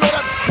 You know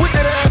that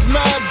wicked ass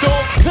mad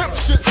dog pimp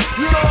shit.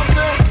 You know what I'm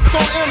saying? So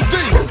MD,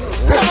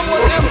 tell them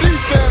what MD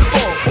stand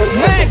for.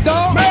 Mad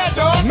dog, Mad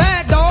dog,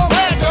 mad dog,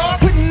 mad dog.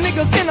 putting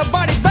niggas in a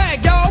body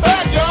bag, y'all.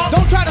 Bad dog.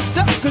 Don't try to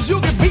step, cause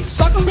you'll get beat,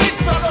 sucker. Beat,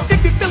 sucker. If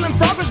you're feeling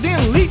progress,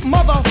 then leap,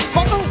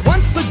 motherfucker.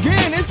 Once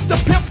again, it's the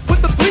pimp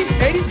with the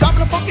 380,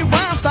 dropping a funky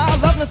rhyme style,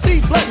 loving to see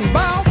blood and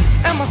bow.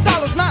 And my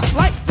style is not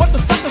like what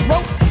the suckers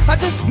wrote. I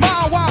just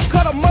smile while I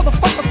cut a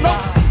motherfucker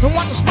throat. And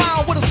watch a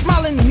smile with a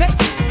smiling neck.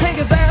 Hang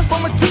his ass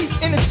from a tree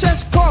in his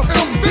chest, called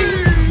MD.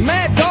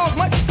 Mad dog,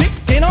 much dick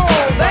and all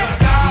that.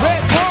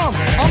 Red palm,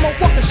 I'ma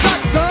walk a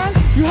shotgun.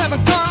 You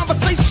having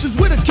conversations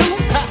with a Jew.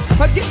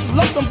 I get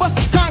locked and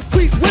busted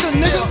concrete with a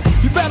nigga.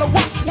 You better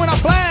watch when I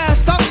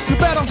blast up. You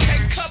better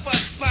take cover,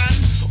 son,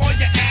 or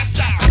your ass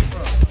out.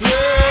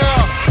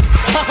 Yeah,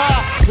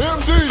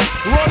 MD,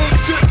 running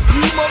shit,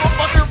 you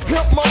motherfucking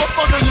pimp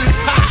motherfucker, you.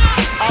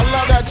 I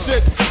love that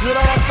shit, you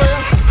know what I'm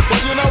saying? But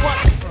you know what?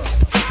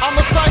 I'm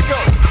a psycho.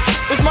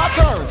 It's my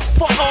turn.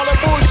 Fuck all that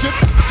bullshit.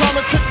 Time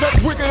to kick that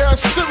wicked ass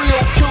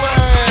serial killer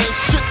ass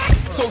shit.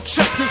 So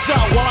check this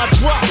out while I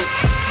drop it.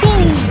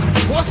 Boom!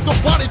 What's the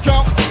body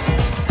count?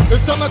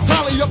 It's time to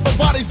tally up the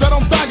bodies that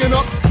I'm bagging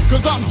up.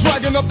 Cause I'm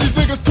dragging up these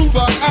niggas to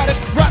the attic.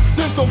 Wrapped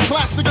in some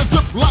plastic and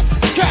ziploc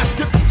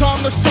casket.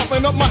 Time to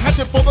sharpen up my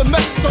hatchet for the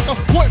next sucker.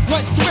 Point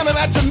blank swinging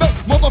at your neck,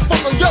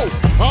 motherfucker, yo.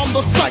 I'm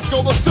the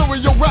psycho, the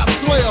serial rap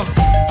slayer.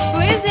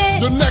 Who is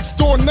it? Your next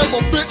door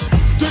neighbor, bitch.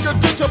 Dig a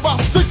ditch about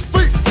 6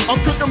 feet. I'm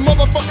cooking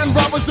motherfucking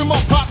rappers in my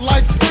pot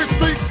like pig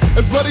feet.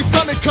 It's Bloody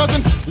Sunday,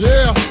 cousin.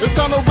 Yeah, it's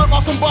time to rip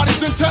out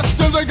somebody's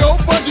intestines and go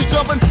bungee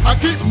jumping. I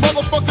keep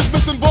motherfuckers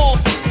missing balls.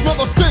 Smell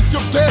the stench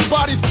of dead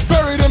bodies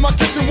buried in my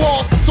kitchen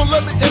walls. So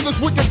let me end this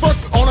wicked verse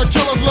on a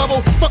killer's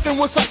level. Fucking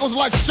with cycles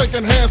like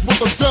shaking hands with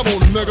the devil,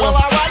 nigga. Well,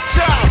 alright,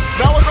 y'all.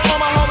 That was all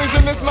my homies in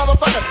in this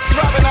motherfucker,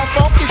 driving that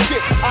funky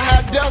shit. I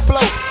had Death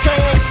Blow,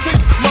 KMC,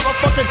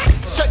 motherfucking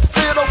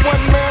Shakespeare, the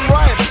one-man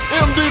riot,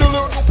 MD, the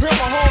lyrical pimp,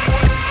 my homeboy.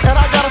 And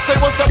I gotta say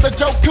what's up to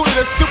Joe Cooley,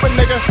 the stupid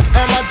nigga,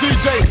 and my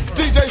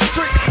DJ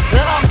Street,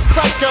 and I'm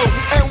Psycho,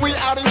 and we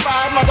out in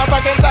 5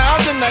 motherfucking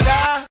thousand,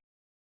 nigga.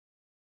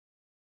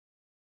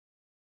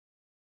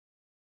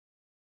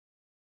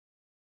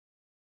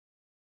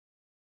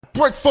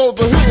 Break for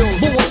the hills.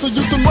 But what's the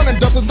use in running?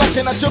 Death is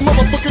knocking at your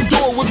motherfucking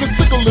door with the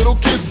sickle little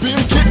kids being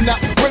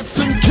kidnapped, raped,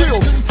 and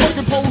killed.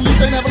 Fucking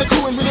police ain't having a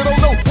clue and really don't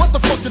know what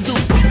the fuck to do.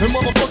 And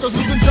motherfuckers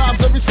losing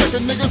jobs every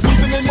second. Niggas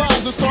losing their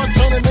minds and start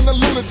turning into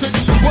lunatics.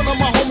 One of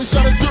my homies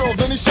shot his girl,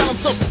 then he shot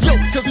himself. Yo,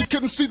 cause he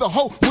couldn't see the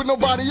hoe with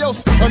nobody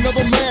else.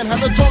 Another man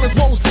had to draw his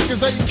woes, took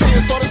his AK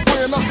and started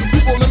spraying up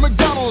people in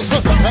McDonald's.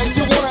 And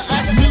you wanna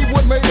ask me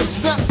what made him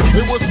snap?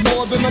 It was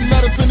more than a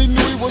medicine. He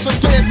knew he was a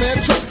dead man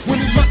trapped when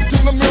he looked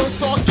in the mirror and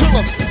saw a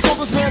killer. So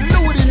this man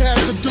knew what he had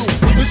to do.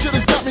 This shit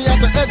has got me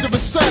at the edge of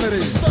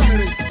insanity.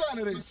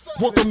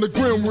 Welcome to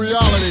grim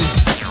reality.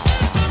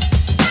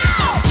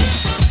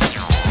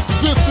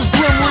 This is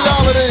grim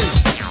reality.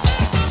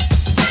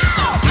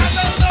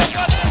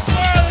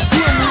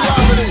 Grim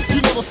reality.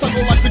 You know the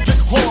sucker likes to kick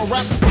horror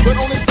raps, but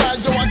on this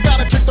side, yo, I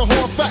gotta kick the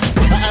horror facts.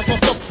 I ask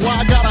myself why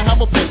I gotta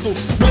have a pistol.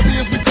 Maybe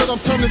it's because I'm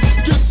turning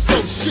schizo.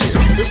 Shit,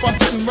 if I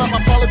didn't rap,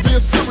 I'd probably be a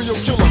serial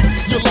killer.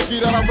 You're lucky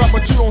that I rap,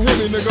 but you don't hear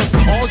me, nigga.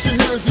 All you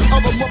hear is these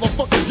other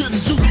motherfuckers getting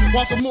juice,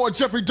 while some more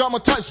Jeffrey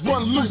Dahmer types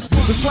run loose.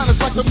 This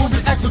planet's like the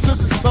movie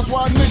Exorcist. That's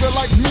why a nigga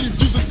like me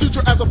views his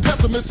future as a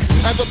pessimist.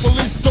 And the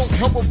police don't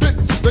help a bit.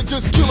 They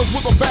just kill us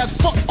with a badge.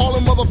 Fuck all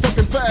them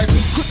motherfucking fags.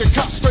 Crooked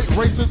cops, straight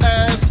racist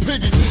ass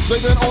piggies. They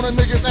been on a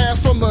nigga's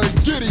ass from the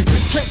giddy.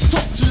 Can't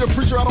talk to your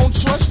preacher, I don't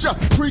trust ya.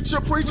 Preacher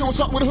was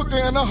caught with a hooker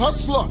and a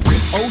hustler.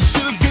 Oh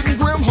shit is getting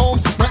grim,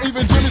 Holmes. Now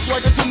even Jimmy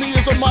Swagger to me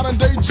is a modern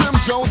day Jim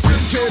Jones.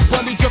 Ted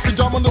Bundy, Jeffrey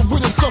Dahmer, the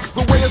Williams stuff.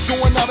 The way it's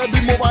going now, there'd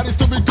be more bodies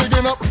to be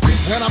digging up.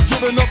 And I'm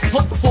giving up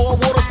hope for a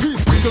water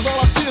peace. Cause all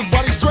I see is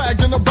bodies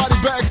dragged in the body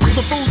bags.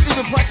 Some fools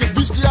even practice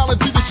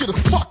bestiality. This shit is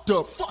fucked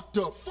up.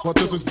 But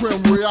this is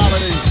grim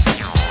reality.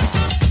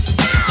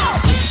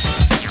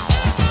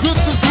 This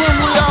is grim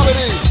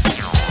reality.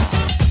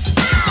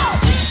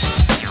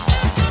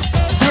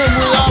 Grim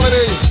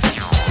reality.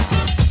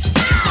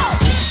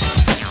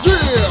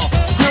 Yeah,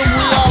 grim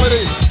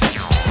reality.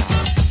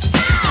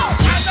 I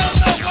don't know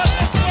what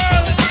this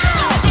world is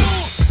gonna do.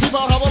 Peep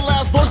out how the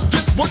last verse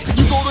gets worse.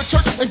 You go to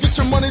church and get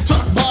your money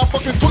took by a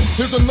fucking crook.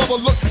 Here's another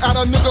look at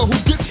a nigga who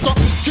gets stuck,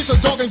 kicks a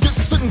dog and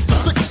gets sentenced to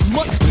 6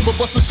 months for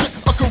busting shit.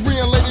 A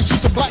Korean lady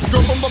shoots a black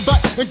girl from the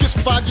back and gets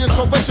 5 years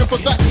probation for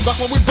that. That's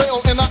when we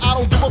bail in a I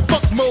don't give a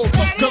fuck mode,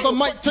 cause I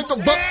might take a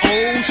buck.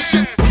 Oh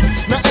shit.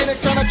 Now ain't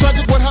it kinda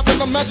tragic what happened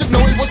to Magic? No,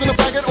 he wasn't a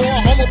faggot or a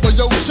homo, but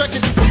yo, check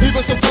it.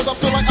 Even sometimes I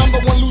feel like I'm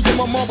the one losing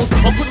my marbles.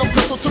 I'm putting a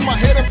pistol to my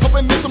head and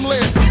pumping in some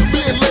lead.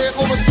 Being led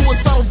on a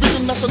suicidal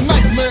vision, that's a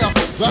nightmare.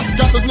 That's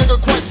got this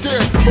nigga quite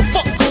scared. But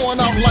fuck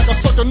going out like a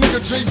sucker nigga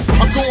G.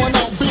 I'm going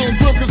out being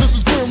grim cause this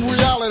is grim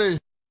reality.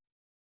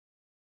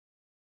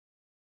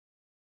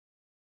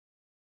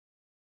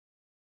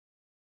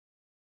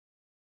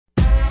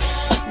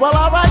 Well,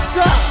 alright,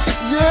 y'all.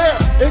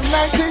 Yeah, it's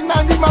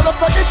 1990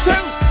 motherfucking 2.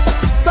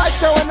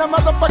 Psycho in the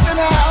motherfucking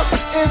house.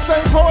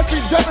 Insane poetry,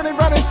 definitely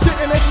running shit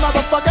in this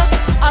motherfucker.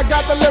 I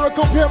got the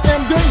lyrical pimp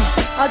MD.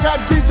 I got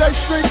DJ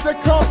Street, the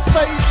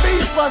crossfade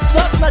beast. What's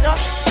up, nigga?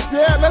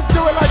 Yeah, let's do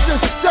it like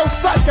this. Yo,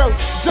 Psycho,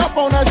 jump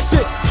on that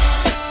shit.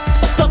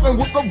 Stepping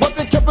with the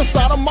weapon kept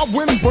inside of my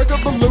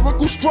windbreaker, the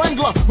lyrical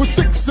strangler with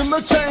 6 in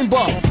the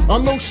chamber.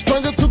 I'm no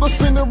stranger to the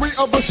scenery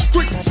of the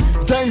streets.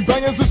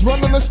 Gangbangers is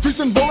running the streets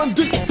and rolling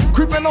deep.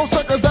 Creeping on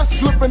suckers that's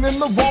slipping in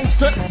the wrong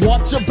set.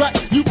 Watch your back,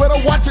 you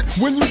better watch it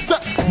when you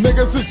step.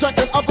 Niggas is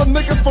jacking other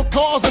niggas for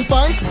cars and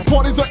things.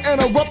 Parties are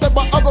interrupted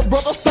by other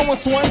brothers throwing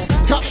swings.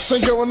 Cops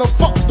ain't giving a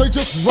fuck, they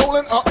just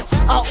rolling up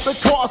out the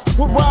cars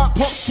with ride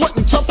pumps,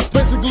 sweating chumps.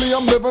 Basically,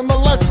 I'm living the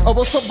life of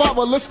a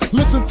survivalist.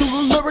 Listen to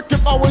the lyric,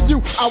 if I were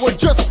you, I would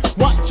just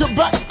watch your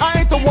back. I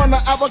ain't the one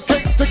to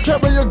advocate to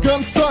carry a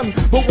gun, son.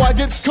 But why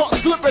get caught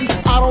slipping?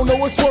 I don't know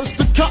what's worse,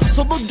 the cops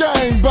or the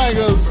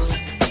gangbangers.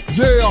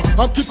 Yeah,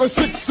 I'm keeping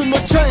 6 in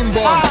the chamber.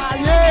 Ah,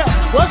 yeah,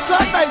 what's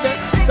up, baby?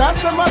 That's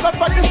the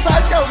motherfucking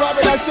Psycho, Robert.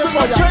 6 in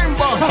the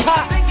chamber.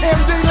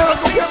 MD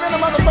lyrical pimp in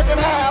the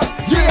motherfucking house.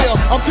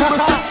 Yeah, I'm keeping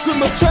 6 in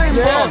the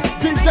chamber. Yeah,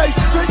 DJ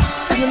Street,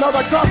 you know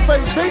the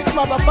crossfade beast,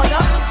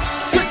 motherfucker.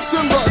 6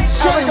 in the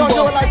chamber. We gonna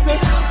do it like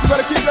this. You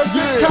better keep your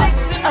shit cocked.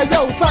 Hey,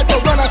 yo, Psycho,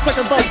 run that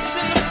second verse.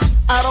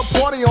 At a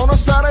party on a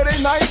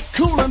Saturday night,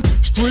 coolin'.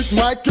 Street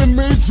Mike and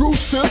me, Drew,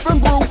 sip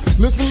and brew.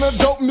 Listening to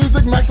dope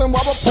music, maxing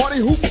while the party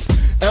hoops.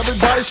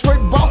 Everybody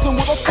straight bouncing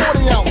with a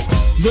 40 ounce.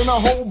 Then a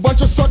whole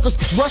bunch of suckers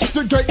rushed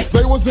the gate.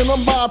 They was in a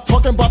mob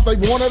talking about they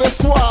wanted a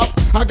squab.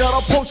 I got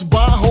approached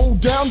by a whole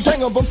damn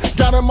gang of them.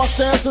 Got in my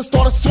stance and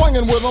started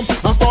swinging with them.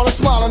 I started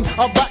smiling,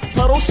 I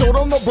backpedaled, showed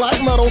them the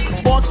black metal.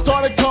 Sparks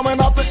started coming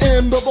out the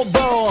end of a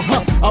barrel.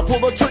 I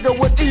pulled the trigger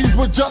with ease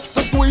with just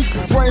a squeeze.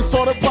 Brain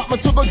started popping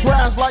to the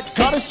grass like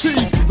cottage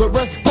cheese. The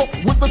rest broke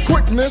with the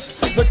quickness.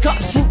 The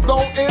cops swooped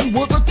on in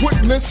with a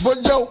quickness,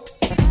 but yo,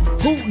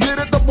 who did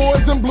it? The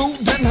boys in blue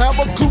didn't have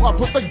a clue. I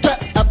put the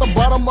gat at the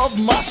bottom of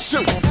my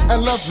shoe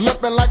and left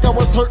lipping like I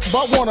was hurt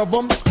by one of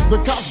them.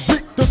 The cops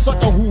beat the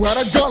sucker who had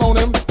a gun on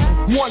him.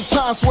 One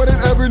time sweated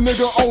every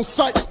nigga on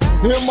sight.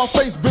 In my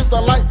face bit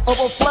the light of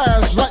a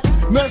flashlight.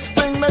 Next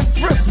thing they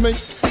frisked me.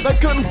 They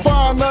couldn't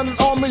find nothing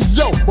on me,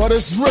 yo, but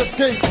it's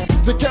risky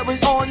to carry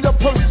on your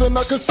person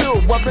a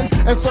concealed weapon.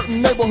 In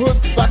certain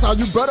neighborhoods, that's how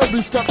you better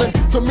be stepping.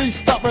 To me,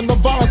 stopping the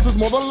violence is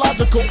more than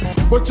logical,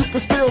 but you can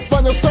still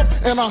find yourself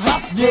in a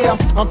hospital.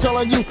 Yeah, I'm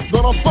telling you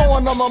that I'm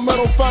throwing on my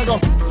middle finger.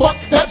 Fuck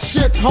that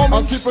shit,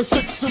 homie. I'm keeping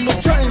 6 in the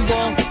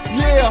chamber.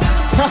 Yeah,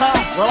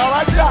 well,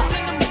 alright, y'all.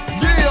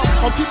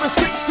 Yeah, I'm keeping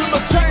 6 in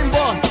the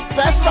chamber.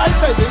 That's right,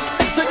 baby.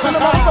 6 in the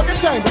motherfucking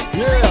chamber.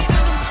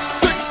 Yeah.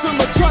 In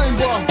the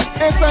chamber,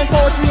 insane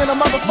poetry in the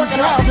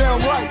motherfucking house. Damn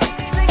right.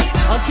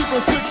 I'm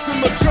keeping 6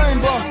 in the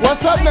chamber.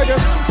 What's up,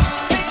 niggas?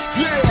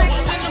 Yeah.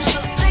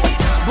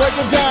 Break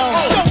it down.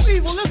 Yo,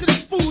 Evil, look at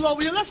this fool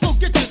over here. Let's go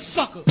get this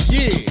sucker.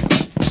 Yeah.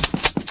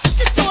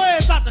 Get your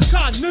ass out the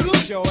car, nigga.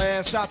 Get your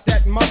ass out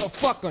that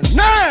motherfucker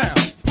now.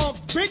 Punk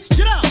bitch,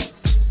 get out.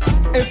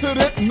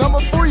 Incident number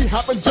 3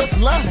 happened just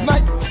last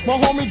night. My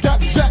homie got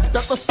jacked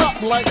at the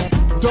stoplight.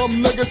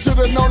 Dumb nigga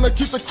should've known to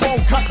keep the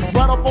chrome cock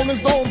right up on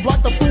his own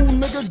block. The fool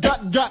nigga got.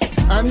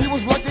 And he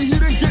was lucky he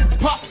didn't get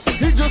popped.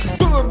 He just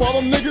stood while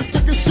them niggas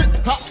took his shit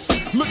hops.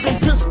 Looking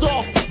pissed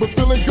off, but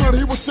feeling good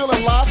he was still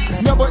alive.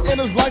 Never in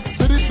his life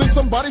did he think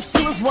somebody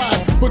steal his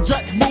ride. But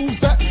Jack moves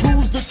that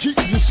proves to keep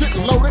your shit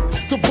loaded.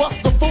 To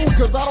bust the fool,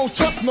 cause I don't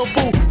trust no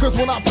fool. Cause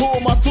when I pull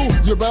my tool,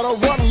 you better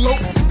run low.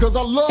 Cause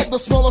I love the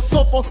smell of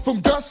sulfur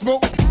from gun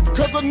smoke.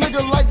 Cause a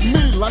nigga like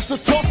me likes to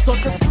toss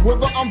suckers,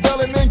 whether I'm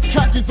belling in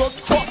khakis or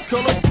cross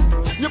colors.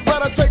 You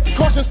better take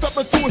caution, step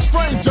into a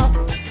stranger,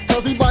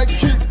 cause he might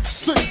keep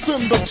 6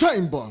 in the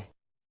chamber.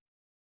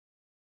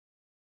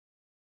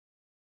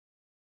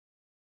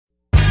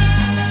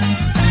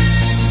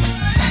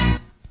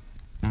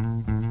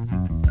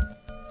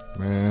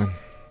 Man,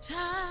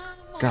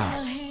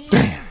 god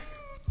damn,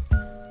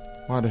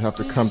 why'd they have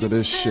to come to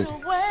this shit?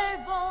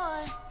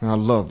 Man, I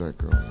love that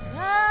girl, man.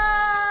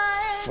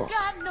 Fuck.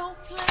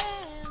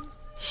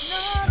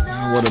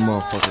 Man, what a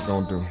motherfucker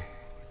gonna do?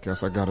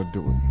 Guess I gotta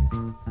do it.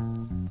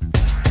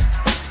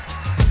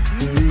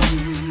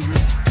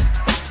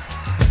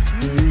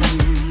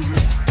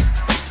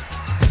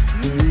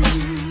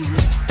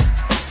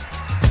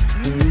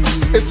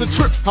 It's a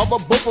trip how the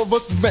both of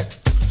us met.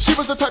 She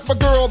was the type of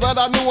girl that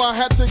I knew I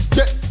had to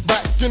get.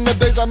 Back in the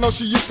days I know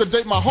she used to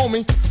date my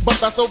homie, but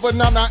that's over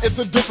now, it's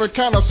a different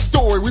kind of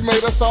story. We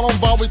made a solemn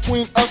vow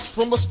between us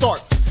from the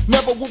start.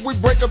 Never would we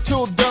break up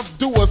till death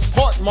do us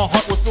part. My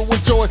heart was filled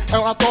with joy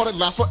and I thought it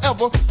last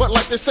forever. But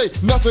like they say,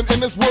 nothing in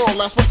this world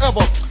lasts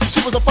forever. She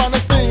was the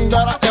finest thing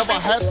that I ever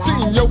had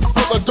seen, yo.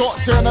 With a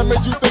dark tan that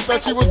made you think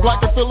that she was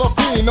black and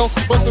Filipino.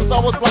 But since I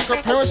was black, her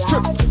parents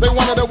tripped. They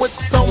wanted her with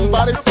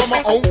somebody from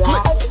my own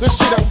clique. This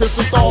shit had pissed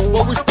us off,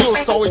 but we still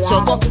saw each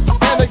other.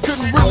 And they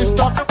couldn't really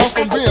stop us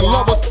from being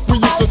lovers.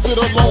 We used to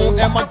sit alone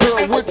and my girl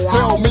would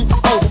tell me,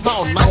 oh,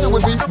 how nice it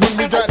would be when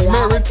we got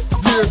married.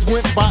 Years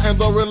went by and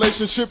the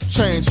relationship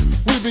changed.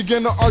 We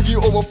began to argue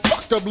over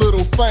fucked up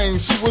little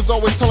things. She was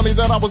always telling me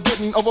that I was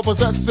getting over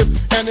possessive,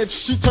 and if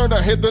she turned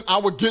her head then I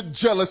would get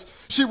jealous.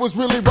 She was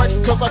really right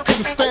cause I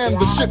couldn't stand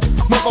the shit.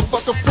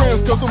 Motherfucker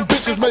friends cause them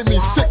bitches made me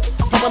sick.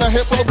 Having a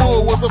head full of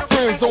bull was a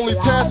friend's only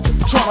task.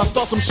 Trying to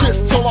start some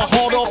shit so I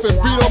hauled off and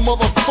beat her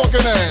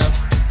motherfucking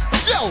ass.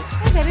 Yo!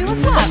 Hey baby,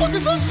 what's up? What the fuck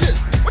is this shit?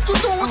 What you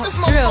doing with this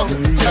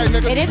motherfucker? Hey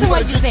nigga, it isn't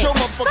what you think. Stop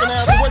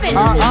tripping!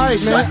 Alright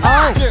man,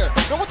 alright. Yeah.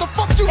 Now what the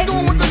fuck you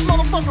doing with this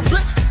motherfucker,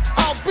 bitch?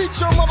 I'll beat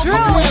your motherfucker.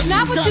 Drew, it's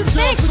not what you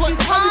think. Would you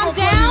calm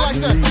down? Like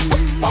that?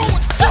 What's wrong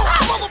with your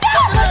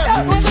motherfucking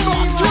ass? What you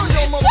gonna kill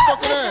your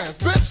motherfucking ass,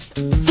 bitch?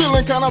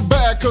 Feeling kinda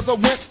bad cause I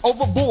went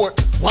overboard.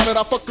 Why did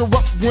I fuck her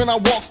up when I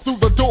walked through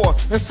the door?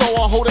 And so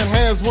I holding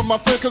hands with my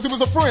friend cause he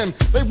was a friend.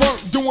 They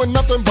weren't doing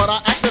nothing but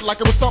I acted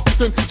like it was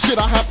something. Shit,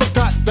 I had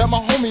forgot that my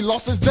homie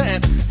lost his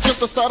dad.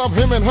 Just the sight of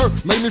him and her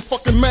made me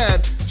fucking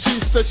mad. She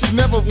said she'd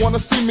never wanna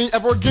see me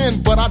ever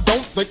again, but I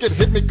don't think it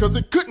hit me cause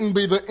it couldn't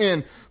be the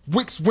end.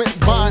 Weeks went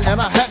by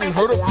and I hadn't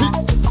heard a peep.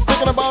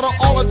 Thinking about her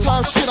all the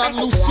time, shit, I'd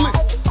lose sleep.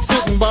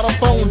 Sitting by the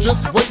phone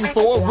just waiting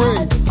for a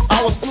ring.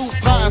 I was flew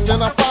past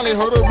and I finally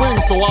heard a ring,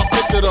 so I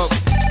picked it up.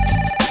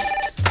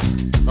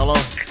 Hello?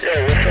 Yo,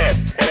 what's up?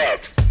 What up?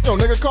 Yo,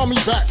 nigga, call me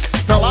back.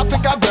 Hell, I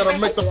think I better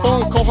make the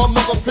phone call. Her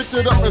mother picked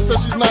it up and said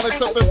she's not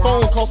accepting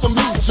phone calls from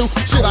you.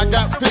 Shit, I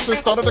got pissed and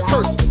started to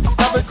curse.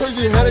 Having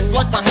crazy headaches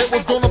like my head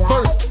was gonna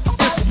burst.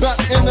 It's not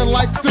ending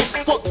like this,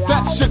 fuck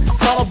that shit.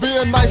 Trying to be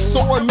a nice,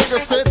 so a nigga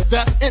said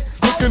that's it.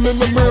 Looking in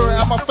the mirror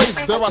at my face,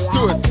 there I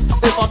stood.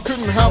 If I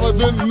couldn't have her,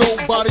 then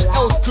nobody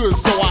else could.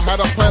 So I had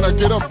a plan to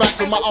get her back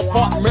to my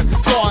apartment.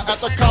 Saw her at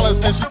the college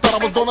and she thought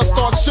I was gonna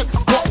start shit.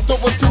 Walked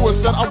over to her,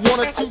 said I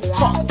wanted to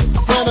talk.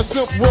 Planned a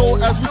simp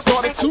roll as we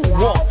started to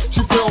walk.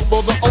 She fell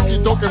for the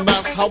okie doke and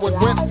that's how it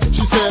went.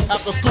 She said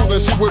after school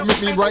that she would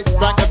meet me right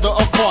back at the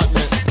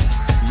apartment.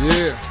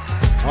 Yeah,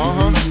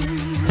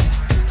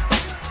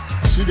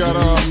 she got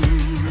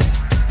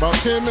About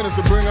 10 minutes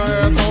to bring her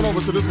ass on over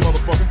to this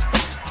motherfucker.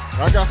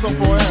 I got something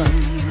for her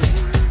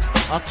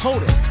ass. I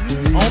told her.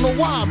 I don't know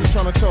why I be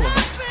trying to tell her.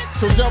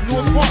 Till death do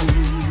us part.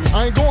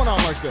 I ain't going out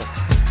like that.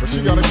 But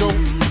she gotta go,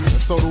 and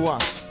so do I.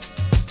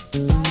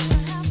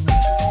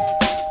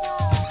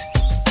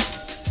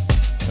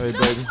 Hey,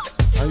 baby.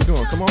 How you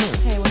doing? Come on in.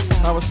 Hey, what's up?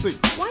 Have a seat.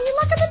 Why are you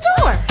locking the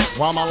door?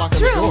 Why am I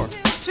locking the door?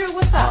 Drew,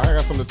 what's up? I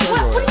got something to tell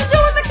you. What are you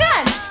doing with the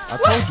gun? I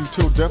told you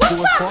till death do us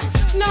What's part.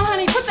 up? No,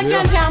 honey, put the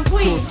gun down,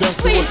 please. Till death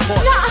do Please. us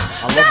part. No,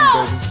 I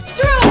love you,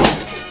 baby.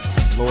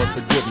 Drew. Lord,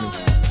 forgive me.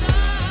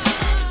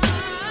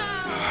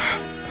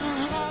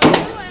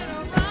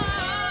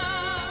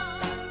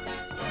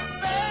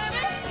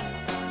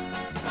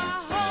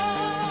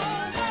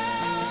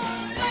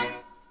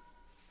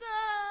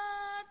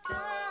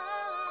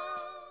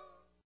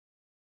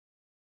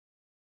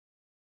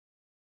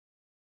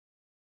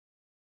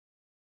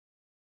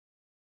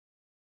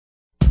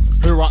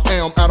 Here I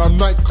am at a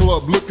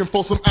nightclub looking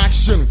for some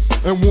action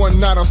and one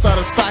night of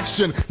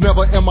satisfaction.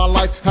 Never in my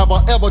life have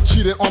I ever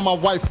cheated on my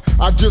wife.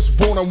 I just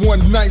want a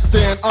one night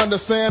stand,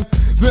 understand?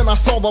 Then I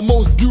saw the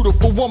most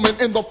beautiful woman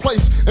in the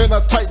place in a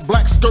tight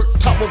black skirt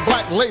top with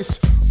black lace.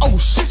 Oh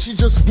shit, she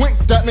just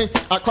winked at me.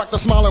 I cracked a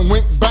smile and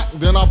winked back.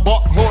 Then I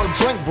bought her a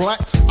drink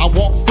black. I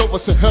walked over,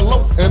 said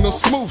hello in a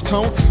smooth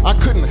tone. I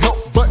couldn't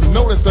help but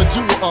notice that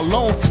you were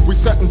alone. We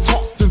sat and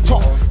talked and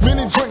talked.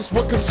 Many drinks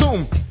were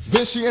consumed.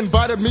 Then she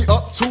invited me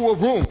up to her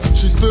room.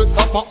 She stood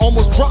up, I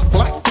almost dropped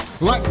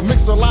like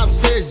Mix-a-Lot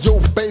said, yo,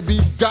 baby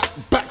got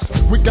backs.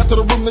 We got to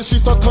the room, then she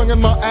started tonguing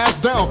my ass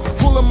down,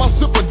 pulling my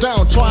zipper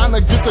down, trying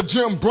to get to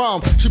Jim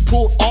Brown. She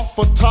pulled off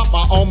her top,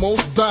 I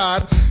almost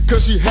died,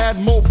 cause she had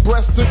more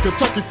breasts than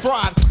Kentucky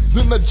Fried.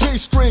 Then the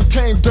G-string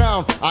came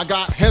down. I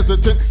got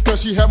hesitant,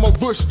 cause she had more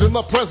bush than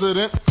the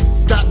president.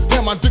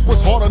 Goddamn, my dick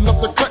was hard enough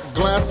to cut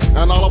glass,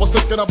 and all I was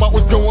thinking about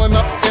was going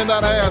up in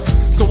that ass.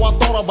 So I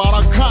thought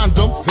about a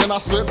condom, and I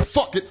said,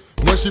 fuck it,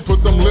 when she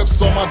put them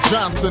lips on my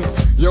Johnson.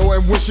 Yo,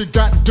 and when she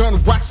got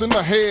done waxing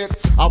her head,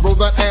 I rode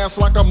that ass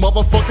like a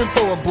motherfucking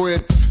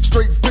thoroughbred.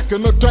 Straight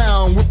dicking her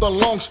down with the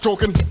long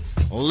stroking.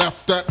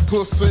 Left that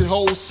pussy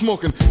hole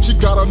smoking. She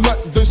got a nut,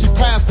 then she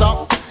passed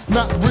out,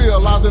 not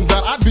realizing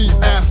that I'd be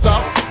assed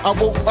out. I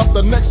woke up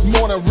the next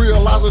morning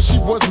realizing she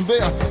wasn't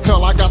there.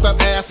 Hell, I got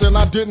that ass and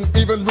I didn't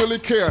even really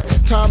care.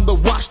 Time to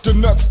wash the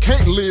nuts,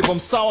 can't leave them.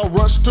 So I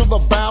rushed to the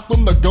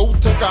bathroom to go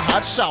take a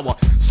hot shower.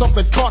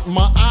 Something caught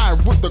my eye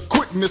with the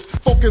quickness,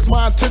 focused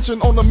my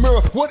attention on the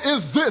mirror. What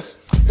is this?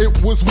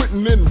 It was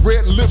written in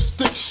red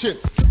lipstick shit,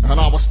 and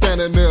I was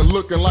standing there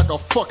looking like a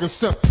fucking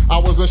simp. I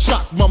was in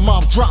shock, my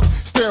mouth dropped,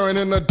 staring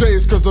in the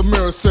daze, cause the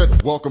mirror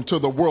said, welcome to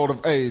the world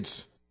of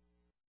AIDS.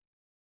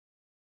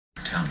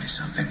 Tell me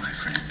something, my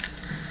friend.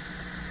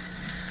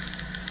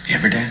 You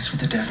ever dance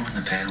with the devil in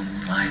the pale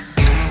moonlight?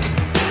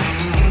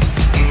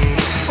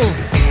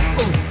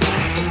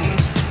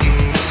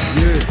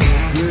 Yeah.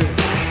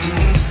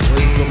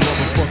 Raise the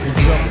motherfucking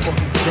jump.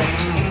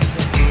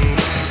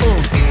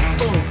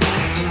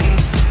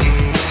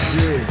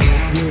 Yeah.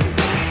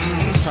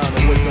 It's time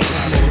to wake up and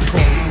smell the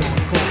coffee.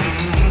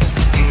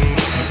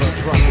 As I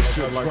drop this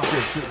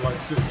shit like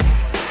this.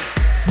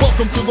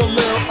 Welcome to the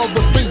lair of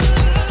the beast.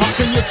 How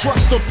can you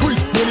trust a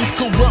priest when he's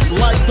corrupt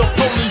like the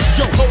police?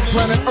 Yo,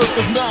 planet Earth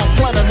is now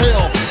planet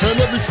hell, and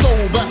every soul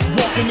that's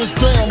walking is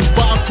damned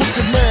by a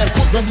crooked man.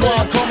 That's why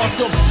I call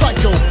myself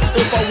psycho.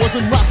 If I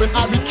wasn't rapping,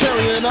 I'd be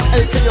carrying an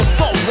AK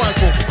assault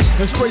rifle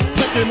and straight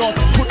picking off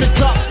crooked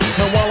cops.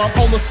 And while I'm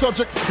on the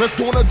subject, let's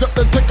go into depth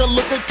and take a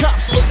look at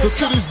cops. The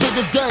city's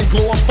biggest gang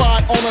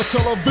glorified on a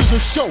television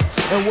show,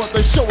 and what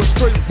they show is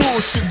straight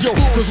bullshit, yo.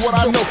 Cause what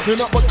I know, in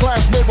upper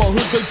class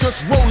neighborhoods, they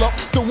just roll up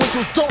to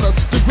Winchell's Donuts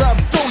to grab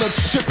donut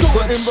shit.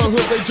 But in the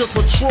hood, they just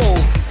patrol,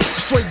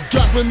 straight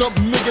gaffling up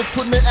niggas,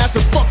 putting their ass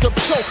in fucked up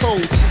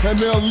chokeholds, and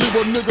they'll leave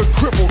a nigga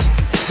crippled.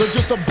 They're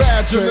just a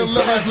badge in the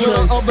last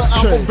letter of the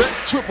alphabet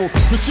triple.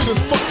 The shit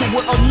is fucked to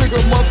what a nigga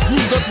must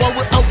lose. That's why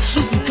we're out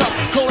shooting cops,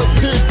 call it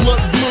pig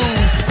blood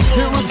blues.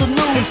 Here is the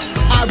news,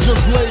 I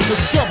just laid the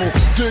shovel,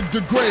 dig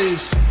the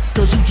graves,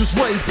 cause you just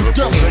raised the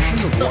devil.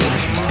 Possession of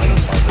one's mind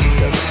by the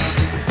devil.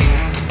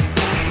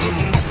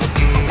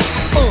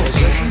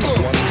 Possession of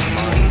one's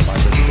mind by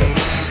the devil.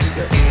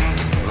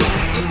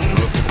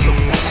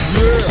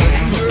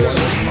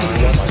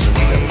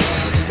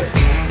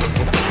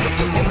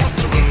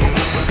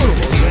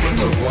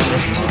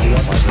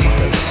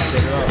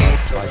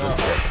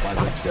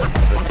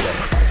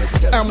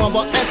 Am I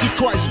the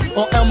Antichrist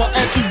or am I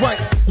anti-right?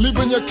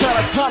 Leaving your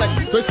catatonic.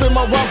 They say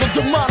my rhymes are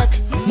demonic.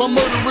 My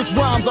murderous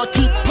rhymes I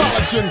keep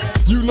polishing.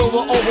 You know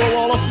the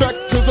overall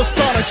effect is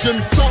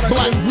astonishing.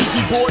 Black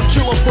Ouija board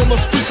killer from the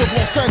streets of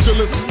Los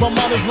Angeles. My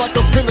mind is like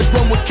a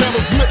pentagram with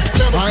candles lit.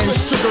 I ain't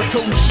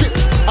sugarcoating shit.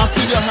 I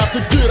see you have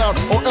to get out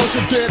or else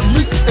you're dead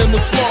meat in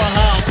the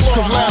slaughterhouse.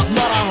 Cause last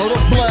night I heard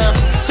a blast.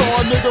 Saw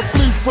a nigga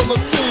flee from the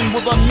scene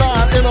with a 9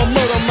 in a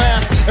murder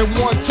mask. And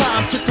one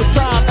time took the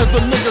time as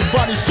the nigga's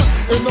body shook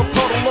in the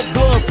puddle of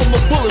blood from the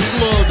bullet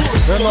slug.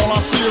 And all I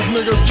see is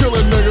niggas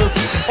killing niggas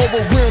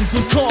over rims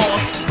and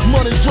cars,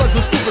 money, drugs,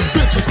 and stupid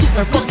bitches,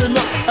 and fucking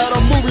up at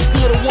a movie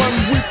theater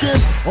 1 week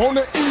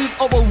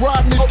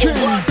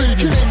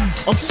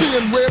I'm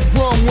seeing red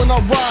rum when I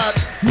ride.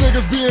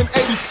 Niggas being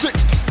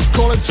 86th,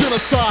 call it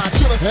genocide.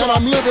 And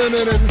I'm living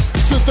in it.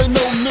 Since they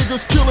know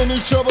niggas killing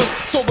each other,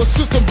 so the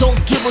system don't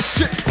give a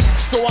shit.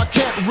 So I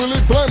can't really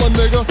blame a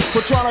nigga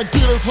for trying to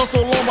get his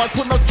hustle on by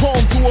putting a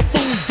chrome to a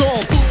fool's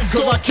dome.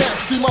 Cause I can't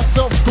see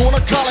myself going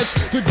to college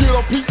to get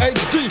a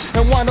PhD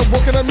and wind up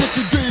working at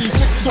Mickey D's.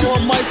 So I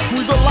might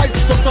squeeze a light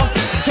sucker,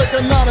 take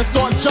a nine and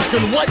start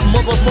jacking white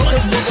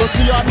motherfuckers. But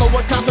see, I know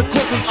what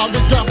consequences. I'll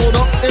get gobbled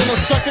up in a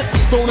second,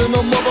 thrown in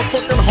a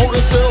motherfucking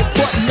holding cell,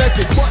 butt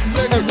naked,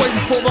 and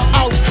waiting for the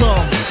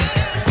outcome.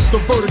 The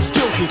verdict's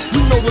guilty,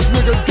 you know this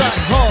nigga got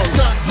hung.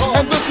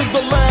 And this is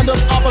the land of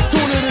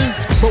opportunity,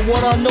 but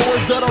what I know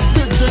is that a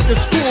big dick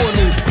is screwing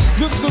me.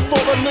 This is for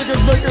the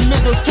niggas making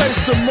niggas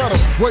taste the metal.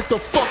 Wake the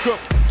fuck up,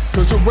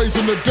 cause you're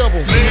raising the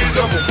devil. May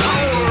the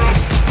power of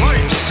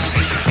Christ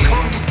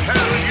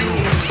compel you.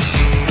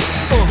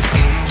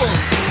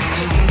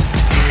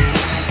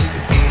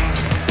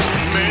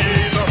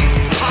 May the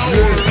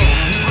power of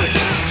Christ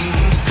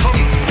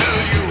compel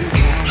you.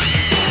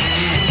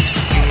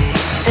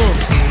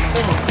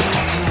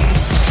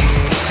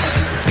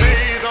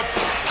 May the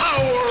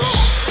power of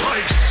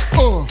Christ.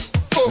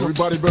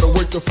 Everybody better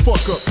wake the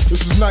fuck up.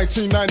 This is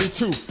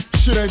 1992.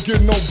 Shit ain't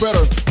getting no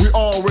better. We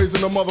all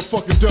raising the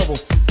motherfucking devil.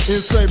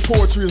 Insane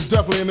poetry is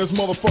definitely in this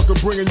motherfucker,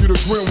 bringing you the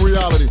grim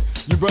reality.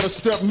 You better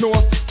step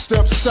north,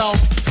 step south,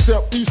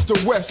 step east or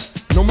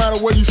west. No matter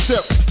where you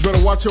step, you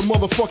better watch your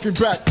motherfucking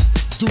back.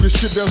 Do the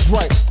shit that's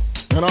right.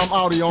 And I'm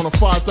outie on a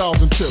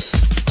 5,000 tip.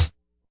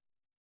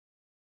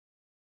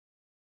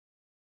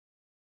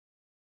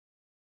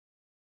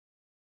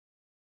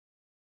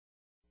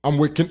 I'm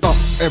waking up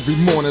every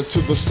morning to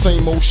the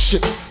same old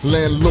shit.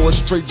 Landlord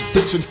straight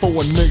bitching for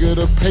a nigga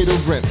to pay the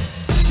rent.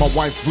 My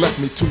wife left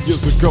me 2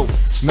 years ago.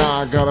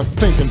 Now I got a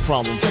thinking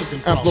problem,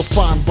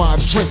 amplified by a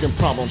drinking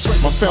problem.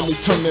 My family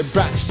turned their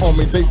backs on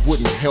me, they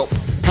wouldn't help.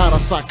 Had a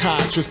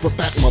psychiatrist, but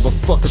that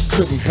motherfucker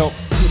couldn't help.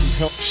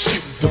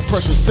 Shit,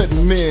 depression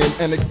setting in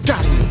and it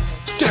got me.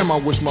 Damn, I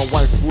wish my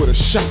wife would've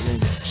shot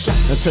me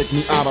and take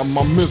me out of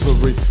my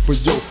misery. But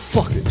yo,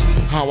 fuck it,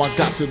 how I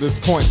got to this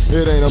point,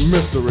 it ain't a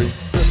mystery.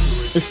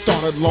 It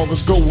started long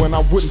ago when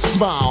I wouldn't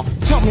smile.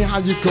 Tell me how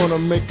you gonna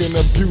make an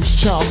abused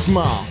child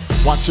smile.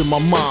 Watching my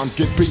mom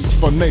get beat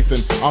for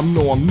Nathan, I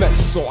know I'm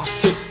next, so I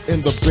sit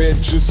in the bed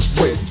just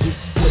waiting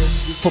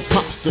for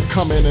Pops to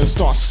come in and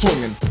start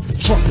swinging.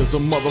 Drunk as a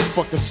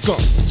motherfucking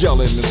skunk,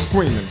 yelling and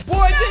screaming.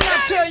 Boy, didn't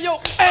I tell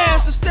your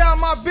ass to stay out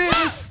my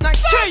business? Now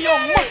tell your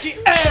monkey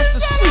ass to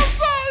sleep.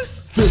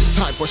 This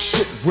type of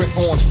shit went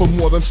on for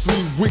more than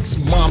 3 weeks.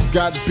 Mom's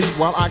got beat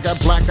while I got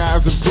black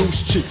eyes and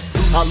bruised cheeks.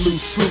 I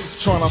lose sleep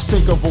trying to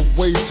think of a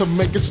way to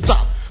make it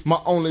stop. My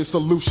only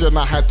solution,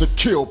 I had to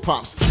kill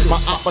Pops. My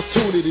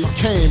opportunity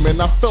came and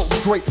I felt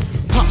great.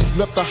 Pops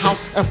left the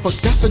house and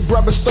forgot to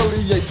grab his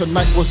 38.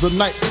 Tonight was the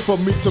night for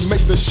me to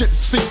make the shit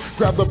cease.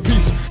 Grab the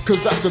piece,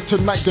 cause after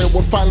tonight there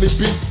will finally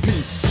be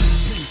peace.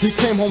 He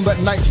came home that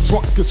night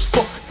drunk as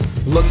fuck,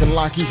 looking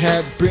like he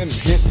had been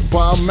hit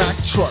by a Mack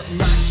truck.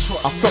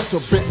 I felt a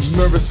bit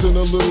nervous and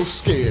a little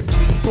scared,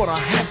 but I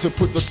had to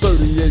put the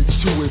 38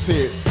 to his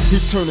head. He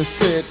turned and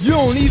said, "You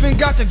don't even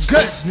got the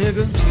guts,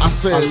 nigga." I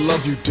said, "I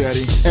love you,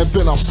 Daddy," and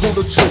then I pulled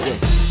the trigger.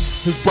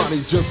 His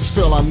body just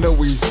fell, I know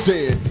he's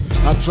dead.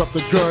 I dropped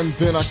the gun,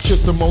 then I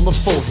kissed him on the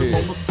forehead.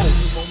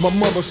 My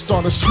mother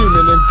started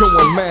screaming and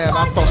going mad.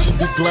 I thought she'd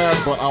be glad,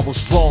 but I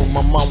was wrong,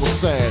 my mom was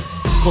sad.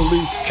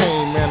 Police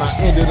came and I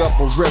ended up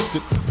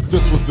arrested.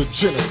 This was the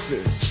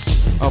genesis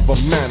of a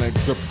manic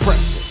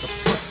depressive.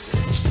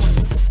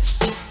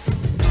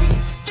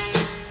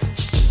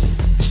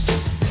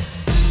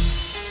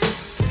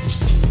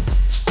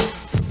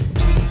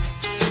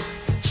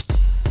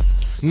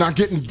 Now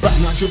getting back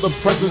to the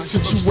present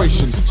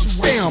situation.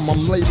 Damn,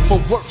 I'm late for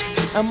work,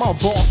 and my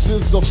boss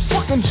is a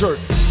fucking jerk.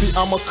 See,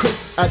 I'm a cook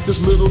at this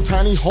little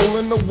tiny hole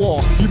in the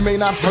wall. You may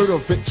not heard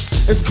of it,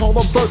 it's called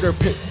a burger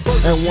pit.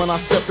 And when I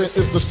step in,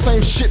 it's the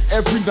same shit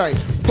every night.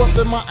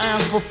 Busting my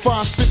ass for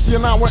 $5.50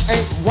 an hour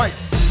ain't right.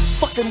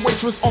 Fucking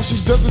waitress, all she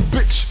does is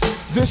bitch.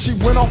 Then she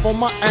went off on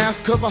my ass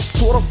cause I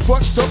sorta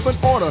fucked up an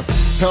order.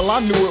 Hell,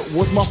 I knew it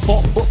was my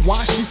fault, but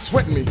why she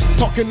sweating me?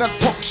 Talking that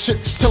punk shit,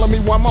 telling me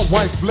why my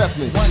wife left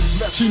me.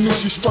 She knew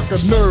she struck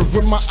a nerve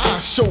when my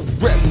eyes showed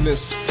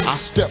redness. I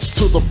stepped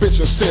to the bitch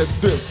and said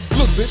this: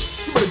 "Look, bitch,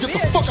 you better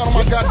get the fuck out of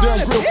my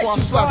goddamn grill before I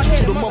slap you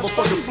to the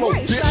motherfucking floor,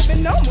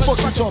 bitch. What the fuck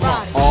you talking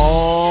about?"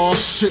 Oh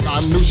shit,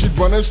 I knew she'd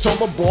run and tell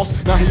the boss.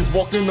 Now he's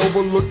walking over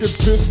looking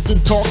pissed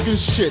and talking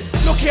shit.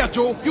 Look here,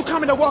 Joe, you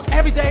coming to work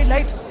every day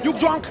late? You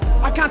drunk?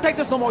 I can't take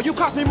this no more. You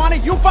cost me money,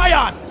 you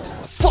fired!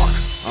 Fuck!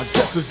 I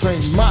guess this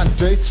ain't my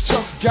day.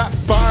 Just got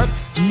fired,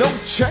 no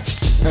check,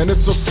 and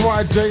it's a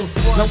Friday.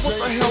 Now what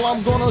the hell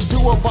I'm gonna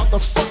do about the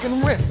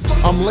fucking rent?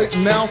 I'm late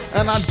now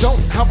and I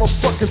don't have a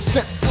fucking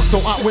cent. So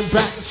I went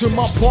back to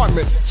my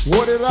apartment.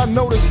 What did I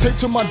notice taped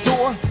to my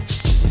door?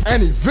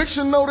 An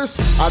eviction notice?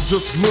 I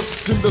just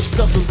looked in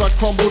disgust as I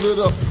crumbled it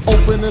up,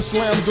 opened and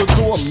slammed the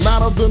door,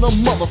 madder than a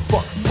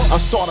motherfucker. I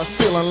started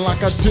feeling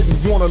like I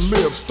didn't wanna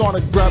live,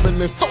 started grabbing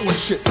and throwing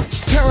shit,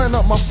 tearing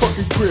up my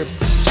fucking crib.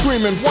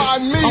 screaming, why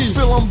me? I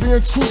feel I'm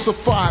being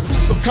crucified,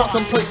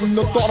 contemplating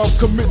the thought of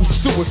committing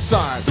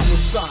suicide.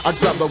 I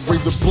grab the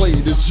razor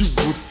blade as you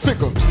would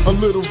figure. A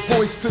little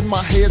voice in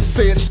my head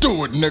said,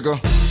 do it, nigga.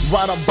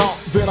 Right about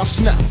then I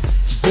snapped.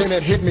 Then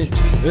it hit me,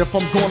 if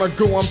I'm gonna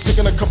go, I'm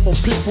taking a couple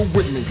people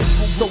with me.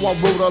 So I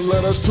wrote a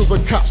letter to the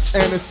cops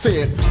and it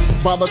said,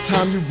 by the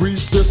time you read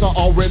this, I'll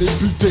already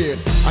be dead.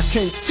 I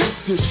can't take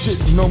this shit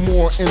no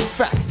more, in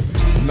fact.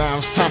 Now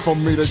it's time for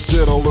me to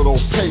get a little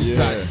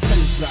payback.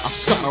 I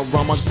sat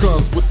around my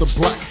guns with the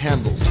black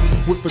handles,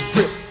 with the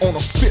grip on a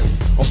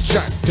fifth of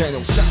Jack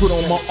Daniels. Put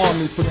on my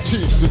army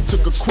fatigues and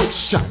took a quick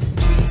shot.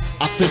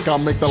 I think I'll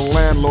make the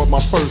landlord my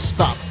first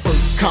stop.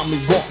 Caught me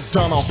walk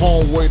down a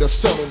hallway to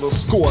settle the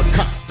score.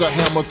 Cocked the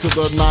hammer to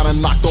the 9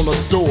 and knocked on the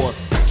door.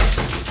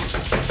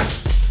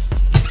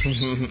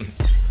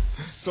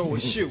 So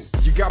shoot,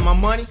 you got my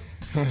money?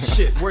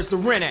 Shit, where's the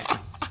rent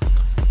at?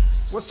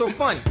 What's so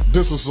funny?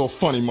 This is so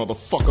funny,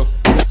 motherfucker.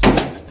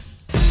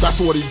 That's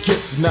what he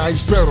gets, now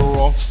he's better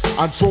off.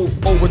 I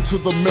drove over to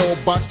the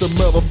mailbox to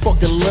mail the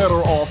fucking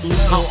letter off.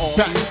 Out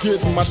back,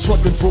 get in my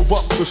truck and drove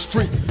up the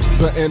street.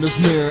 The end is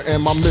near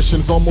and my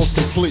mission's almost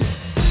complete.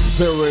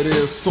 There it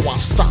is, so I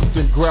stopped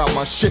and grabbed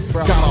my shit,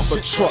 got off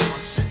the truck,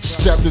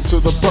 stepped into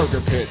the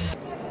burger pit.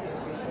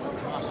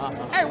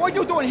 Hey, what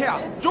you doing here?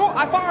 Joe,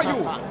 I fire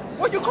you.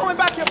 What you coming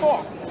back here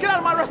for? Get out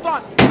of my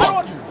restaurant. I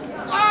don't...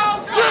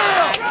 Oh,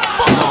 yeah!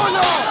 Fuck all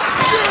y'all!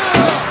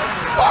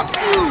 Yeah! Fuck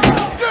you!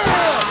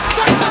 Yeah!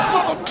 Take this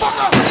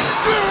motherfucker!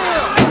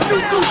 Yeah! You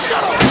two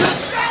shut up,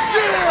 bitch!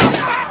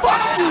 Yeah!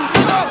 Fuck you,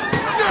 nigga!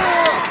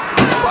 Yeah!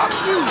 Fuck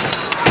you!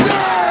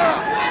 Yeah!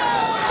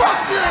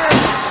 Fuck yeah!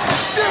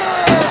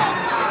 Yeah!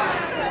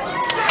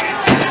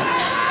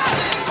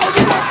 Oh,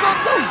 you want some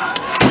too?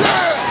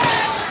 Yeah!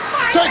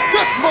 Take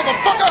this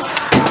motherfucker!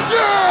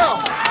 Yeah!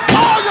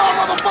 All y'all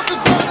motherfuckers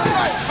doing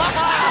tonight!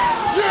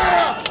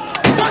 Yeah!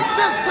 Take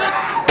this, bitch!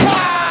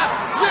 Ah!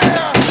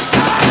 Yeah!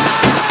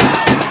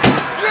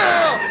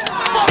 Yeah!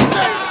 Fuck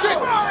that shit!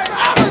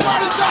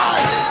 Everybody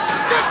die!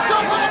 Get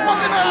your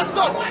motherfucking ass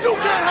up! You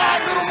can't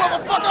hide, little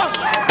motherfucker!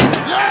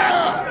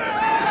 Yeah!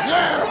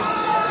 Yeah!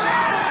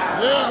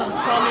 Yeah!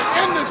 It's time to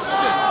end this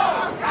shit!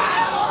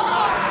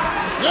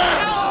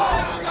 Yeah!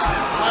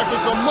 Life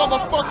is a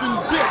motherfucking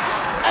bitch,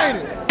 ain't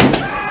it?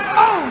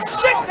 Oh,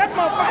 shit! That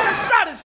motherfucker shot